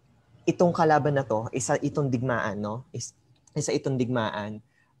itong kalaban na to, itong digmaan, no? Isa itong digmaan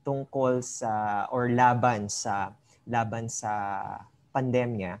tungkol sa or laban sa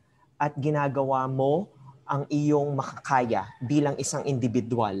pandemya, at ginagawa mo ang iyong makakaya bilang isang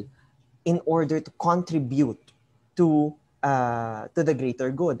individual in order to contribute to the greater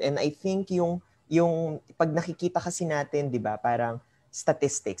good. And I think yung pag nakikita kasi natin, 'di ba, parang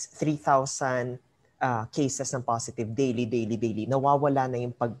statistics, 3,000 cases ng positive daily, nawawala na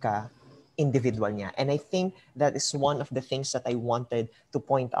yung pagka-individual niya. And I think that is one of the things that I wanted to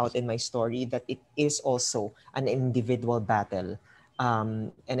point out in my story, that it is also an individual battle.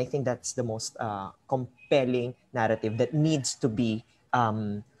 And I think that's the most compelling narrative that needs to be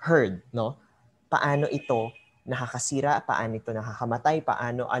heard, no? Paano ito nakakasira, paano ito nakakamatay,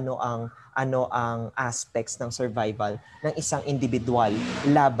 ano ang aspects ng survival ng isang individual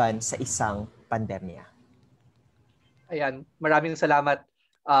laban sa isang pandemya. Ayan, maraming salamat,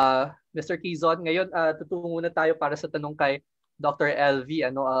 Mr. Quizon. Ngayon, tutungo muna tayo para sa tanong kay Dr. Elvie.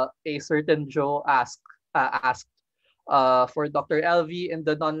 A certain Joe asked for Dr. Elvie, in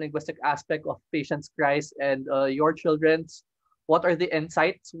the non-linguistic aspect of patients' cries and your children's, what are the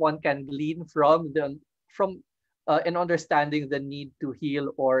insights one can glean from in understanding the need to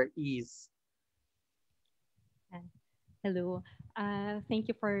heal or ease? Hello. Thank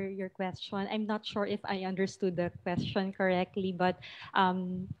you for your question. I'm not sure if I understood the question correctly, but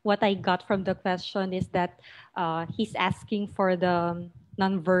what I got from the question is that he's asking for the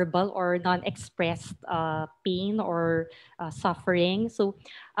non-verbal or non-expressed pain or suffering. So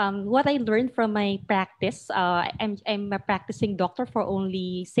what I learned from my practice, I'm a practicing doctor for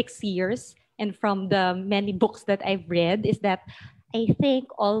only 6 years. And from the many books that I've read is that I think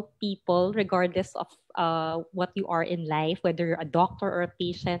all people, regardless of what you are in life, whether you're a doctor or a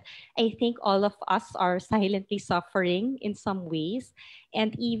patient, I think all of us are silently suffering in some ways.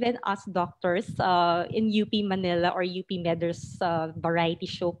 And even us doctors in UP Manila or UP Med, there's a variety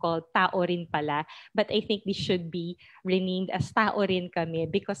show called Tao Rin Pala. But I think we should be renamed as Tao Rin Kami,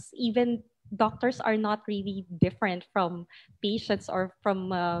 because even doctors are not really different from patients or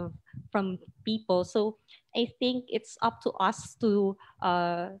from people. So I think it's up to us to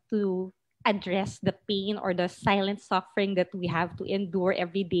address the pain or the silent suffering that we have to endure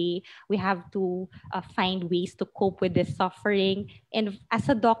every day. We have to find ways to cope with this suffering. And as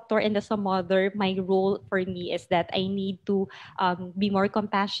a doctor and as a mother, my role for me is that I need to be more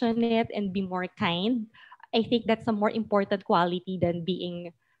compassionate and be more kind. I think that's a more important quality than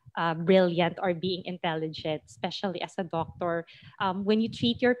being brilliant or being intelligent, especially as a doctor. When you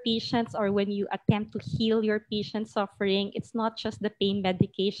treat your patients or when you attempt to heal your patient's suffering, it's not just the pain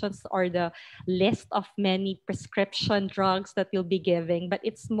medications or the list of many prescription drugs that you'll be giving, but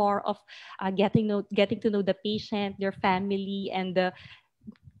it's more of getting to know the patient, their family, and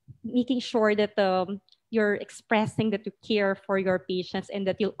making sure that you're expressing that you care for your patients and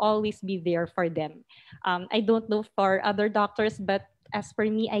that you'll always be there for them. I don't know for other doctors, but as for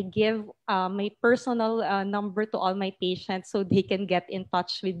me, I give my personal number to all my patients so they can get in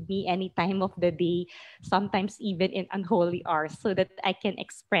touch with me any time of the day, sometimes even in unholy hours, so that I can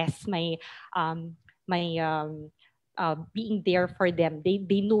express um, my being there for them.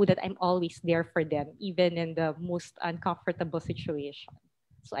 They know that I'm always there for them, even in the most uncomfortable situation.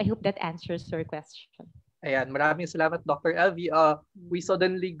 So I hope that answers your question. Ayan, maraming salamat, Dr. Elvie. We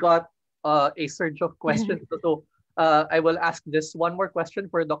suddenly got a surge of questions. So I will ask this one more question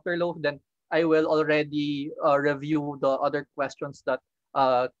for Dr. Loaf, then I will already review the other questions that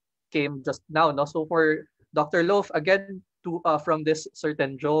uh, came just now. No? So for Dr. Loaf, again, from this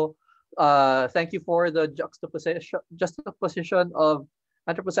certain Joe, thank you for the juxtaposition of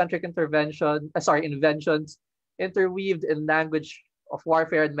anthropocentric inventions interweaved in language of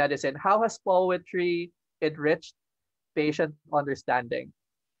warfare and medicine. How has poetry enriched patient understanding?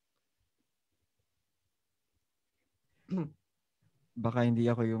 Baka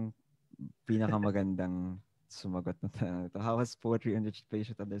hindi ako yung pinakamagandang sumagot na tanong ito. How has poetry enriched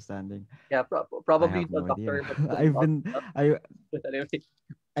patient understanding? Yeah, I probably have the no doctor. idea.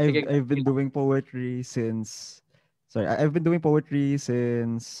 I've been doing poetry since I've been doing poetry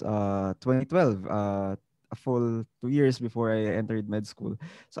since 2012, a full 2 years before I entered med school.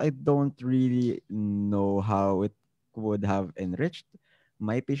 So I don't really know how it would have enriched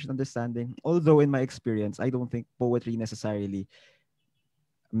my patient understanding. Although in my experience, I don't think poetry necessarily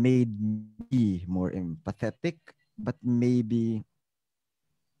made me more empathetic, but maybe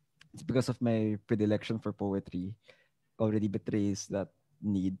it's because of my predilection for poetry already betrays that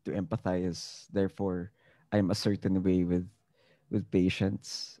need to empathize. Therefore, I'm a certain way with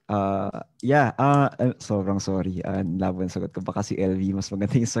patients. Sobrang sorry. Labo yung sagot ko. Baka si Elvie mas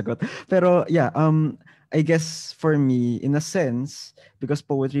maganda yung sagot. Pero yeah, I guess for me, in a sense, because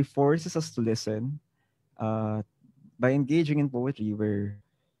poetry forces us to listen, by engaging in poetry where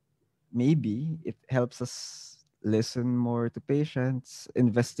maybe it helps us listen more to patients,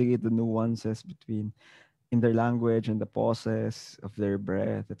 investigate the nuances between in their language and the pauses of their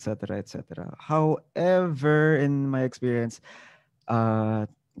breath, etc., etc. However, in my experience,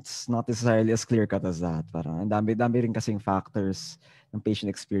 it's not necessarily as clear cut as that. Parang ang dami rin kasing factors ng patient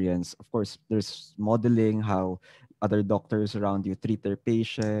experience. Of course, there's modeling how other doctors around you treat their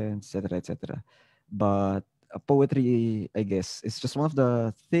patients, etc., etc. But poetry, I guess, is just one of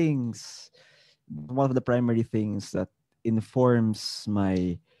the primary things that informs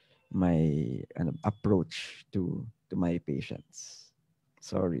my approach to my patients.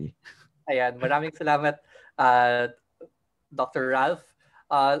 Sorry. Ayan, maraming salamat, Dr. Ralph.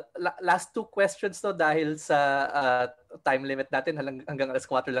 Last two questions to dahil sa time limit natin hanggang alas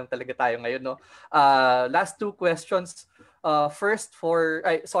 4 lang talaga tayo ngayon, no. Last two questions. First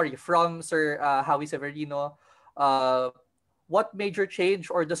from Sir Howie Severino. What major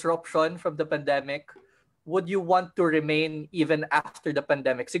change or disruption from the pandemic would you want to remain even after the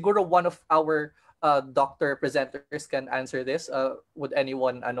pandemic? Siguro one of our doctor presenters can answer this. Would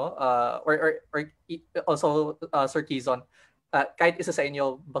anyone or also Sir Quizon, kahit isa sa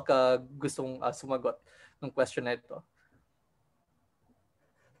inyo baka gustong sumagot ng question na ito.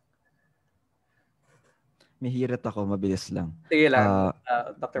 Mahirat ako, mabilis lang. Sige lang,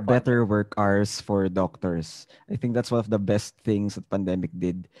 Dr. Fonte. Better work hours for doctors. I think that's one of the best things that pandemic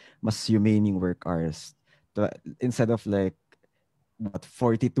did. Mas humane work hours. Instead of like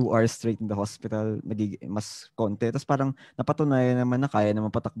 42 hours straight in the hospital, mas konti. Tapos parang napatunayan naman na kaya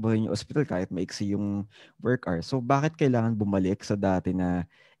naman patakbuhin yung hospital kahit maiksi yung work hours. So bakit kailangan bumalik sa dati na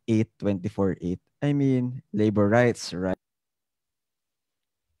 8-24-8? I mean, labor rights, right?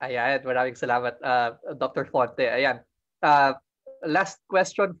 Ayan, maraming salamat, Dr. Fonte. Ayan. Last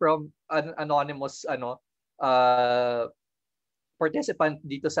question from an anonymous participant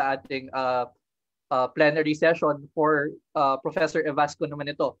dito sa ating plenary session for Professor Evasco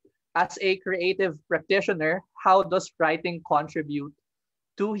naman ito. As a creative practitioner, how does writing contribute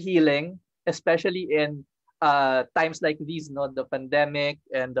to healing, especially in times like these, no, the pandemic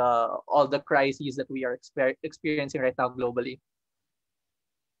and all the crises that we are experiencing right now globally?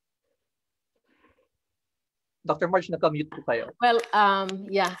 Dr. March, naka-mute po kayo. Well,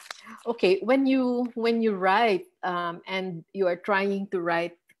 yeah. Okay, when you write and you are trying to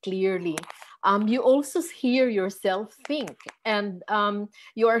write clearly, you also hear yourself think, and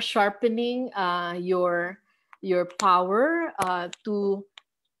you are sharpening your power to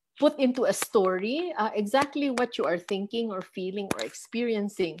put into a story exactly what you are thinking or feeling or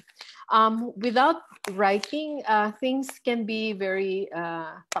experiencing. Without writing, things can be very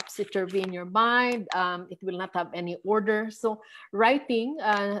topsy-turvy in your mind. It will not have any order. So writing,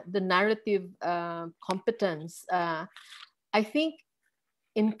 the narrative competence, I think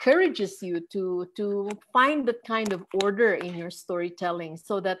encourages you to find that kind of order in your storytelling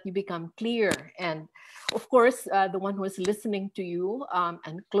so that you become clear. And of course, the one who is listening to you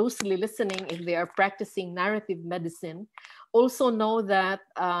and closely listening, if they are practicing narrative medicine, also know that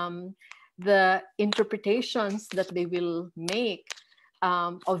the interpretations that they will make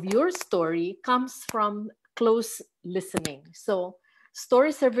of your story comes from close listening. So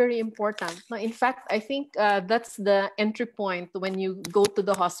stories are very important. Now, in fact, I think that's the entry point when you go to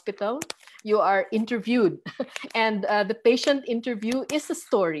the hospital. You are interviewed, and the patient interview is a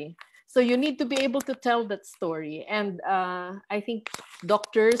story. So you need to be able to tell that story. And I think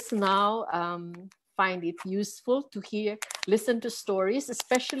doctors now find it useful to listen to stories,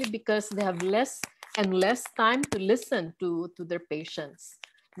 especially because they have less and less time to listen to their patients,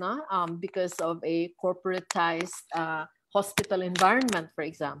 no? Because of a corporatized hospital environment, for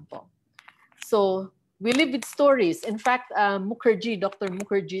example. So we live with stories. In fact, Dr.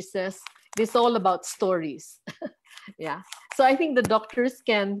 Mukherjee says this is all about stories. Yeah. So I think the doctors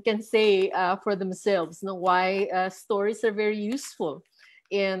can say for themselves, why stories are very useful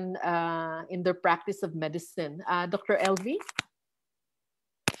in their practice of medicine. Dr. Elvie?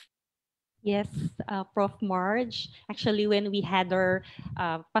 Yes, Prof. Marge. Actually, when we had our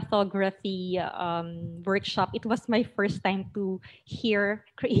pathography workshop, it was my first time to hear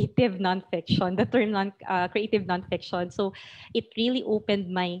creative nonfiction, the term creative nonfiction. So it really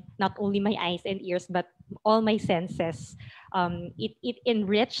opened not only my eyes and ears, but all my senses. It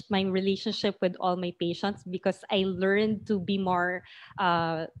enriched my relationship with all my patients because I learned to be more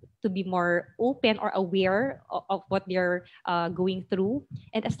open or aware of what they're going through.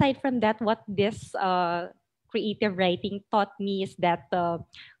 And aside from that, what this creative writing taught me is that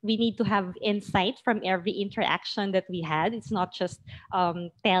we need to have insight from every interaction that we had. It's not just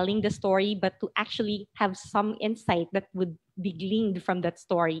telling the story, but to actually have some insight that would be gleaned from that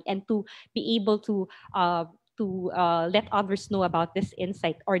story, and to be able to let others know about this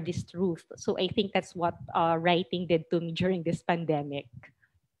insight or this truth. So I think that's what writing did to me during this pandemic.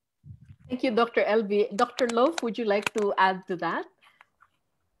 Thank you, Dr. Elvie. Dr. Loaf, would you like to add to that?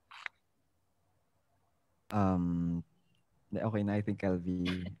 Okay, na I think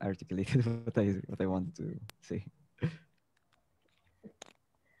Elvie articulated what I wanted to say.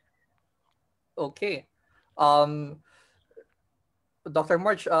 Okay. Dr.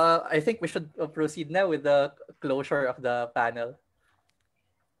 March, I think we should proceed now with the closure of the panel.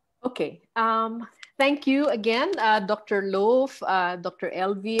 Okay. Thank you again, Dr. Loaf, Dr.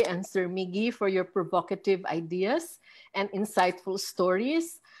 Elvie, and Sir Miggy for your provocative ideas and insightful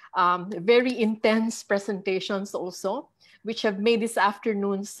stories. Very intense presentations also, which have made this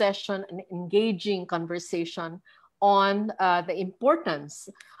afternoon session an engaging conversation on the importance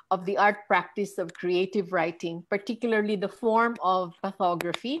of the art practice of creative writing, particularly the form of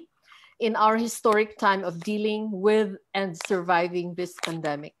pathography in our historic time of dealing with and surviving this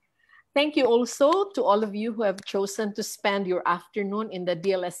pandemic. Thank you also to all of you who have chosen to spend your afternoon in the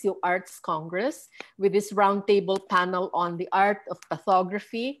DLSU Arts Congress with this roundtable panel on the art of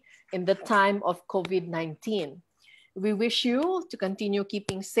pathography in the time of COVID-19. We wish you to continue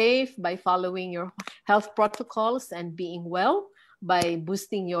keeping safe by following your health protocols and being well by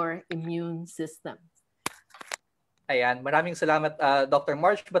boosting your immune system. Ayan, maraming salamat, Dr.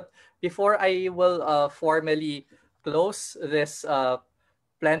 March. But before I will formally close this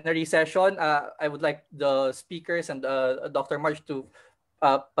plenary session, I would like the speakers and Dr. March to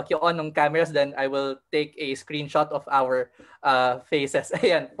paki-on ng cameras, then I will take a screenshot of our faces.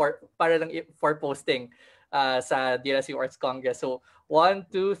 Ayan, para lang for posting sa DLSU Arts Congress. So, 1,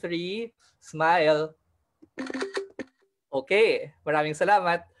 2, 3, smile. Okay, maraming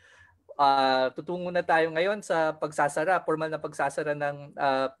salamat. Tutungo na tayo ngayon sa pagsasara, formal na pagsasara ng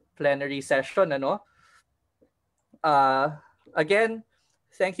plenary session. Again,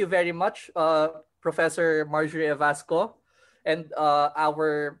 thank you very much, Professor Marjorie Evasco, and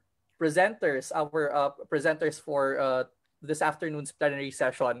our presenters for this afternoon's plenary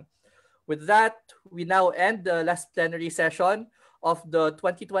session. With that, we now end the last plenary session of the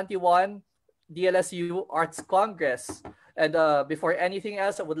 2021 DLSU Arts Congress. And before anything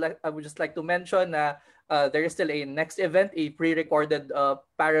else, I would just like to mention there is still a next event, a pre-recorded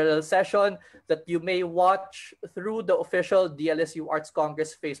parallel session that you may watch through the official DLSU Arts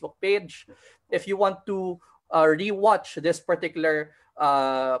Congress Facebook page. If you want to rewatch this particular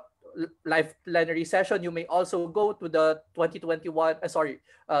live plenary session, you may also go to the 2021,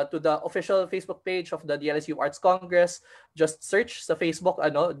 to the official Facebook page of the DLSU Arts Congress. Just search sa Facebook,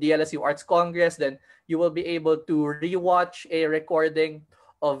 DLSU Arts Congress. Then you will be able to rewatch a recording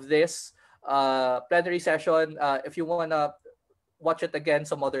of this plenary session if you wanna watch it again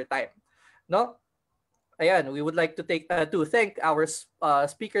some other time. No? Ayan, we would like to thank our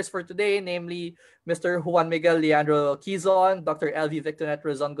speakers for today, namely Mr. Juan Miguel Leandro Quizon, Dr. Elvie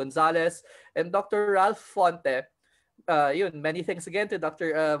Razon-Gonzalez, and Dr. Ralph Fonte. Many thanks again to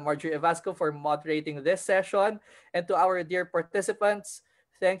Dr. Marjorie Evasco for moderating this session, and to our dear participants,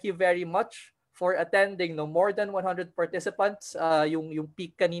 thank you very much for attending. No more than 100 participants yung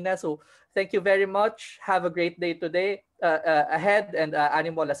peak kanina. So thank you very much. Have a great day today ahead, and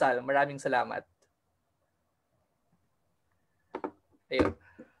Animo Lasal. Maraming salamat. Ayun.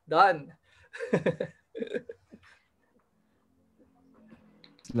 Done.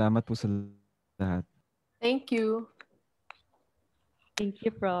 Salamat po sa lahat. Thank you. Thank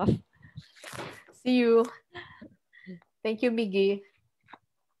you, Prof. See you. Thank you, Miggy.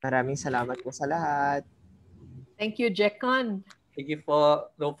 Maraming salamat po sa lahat. Thank you, Jekon. Sige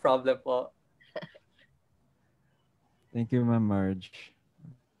po. No problem po. Thank you, Ma'am Marge.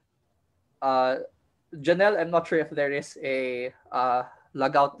 Janelle, I'm not sure if there is a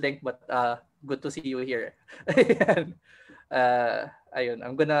logout link, but good to see you here. Ayun,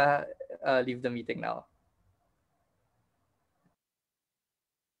 I'm gonna leave the meeting now.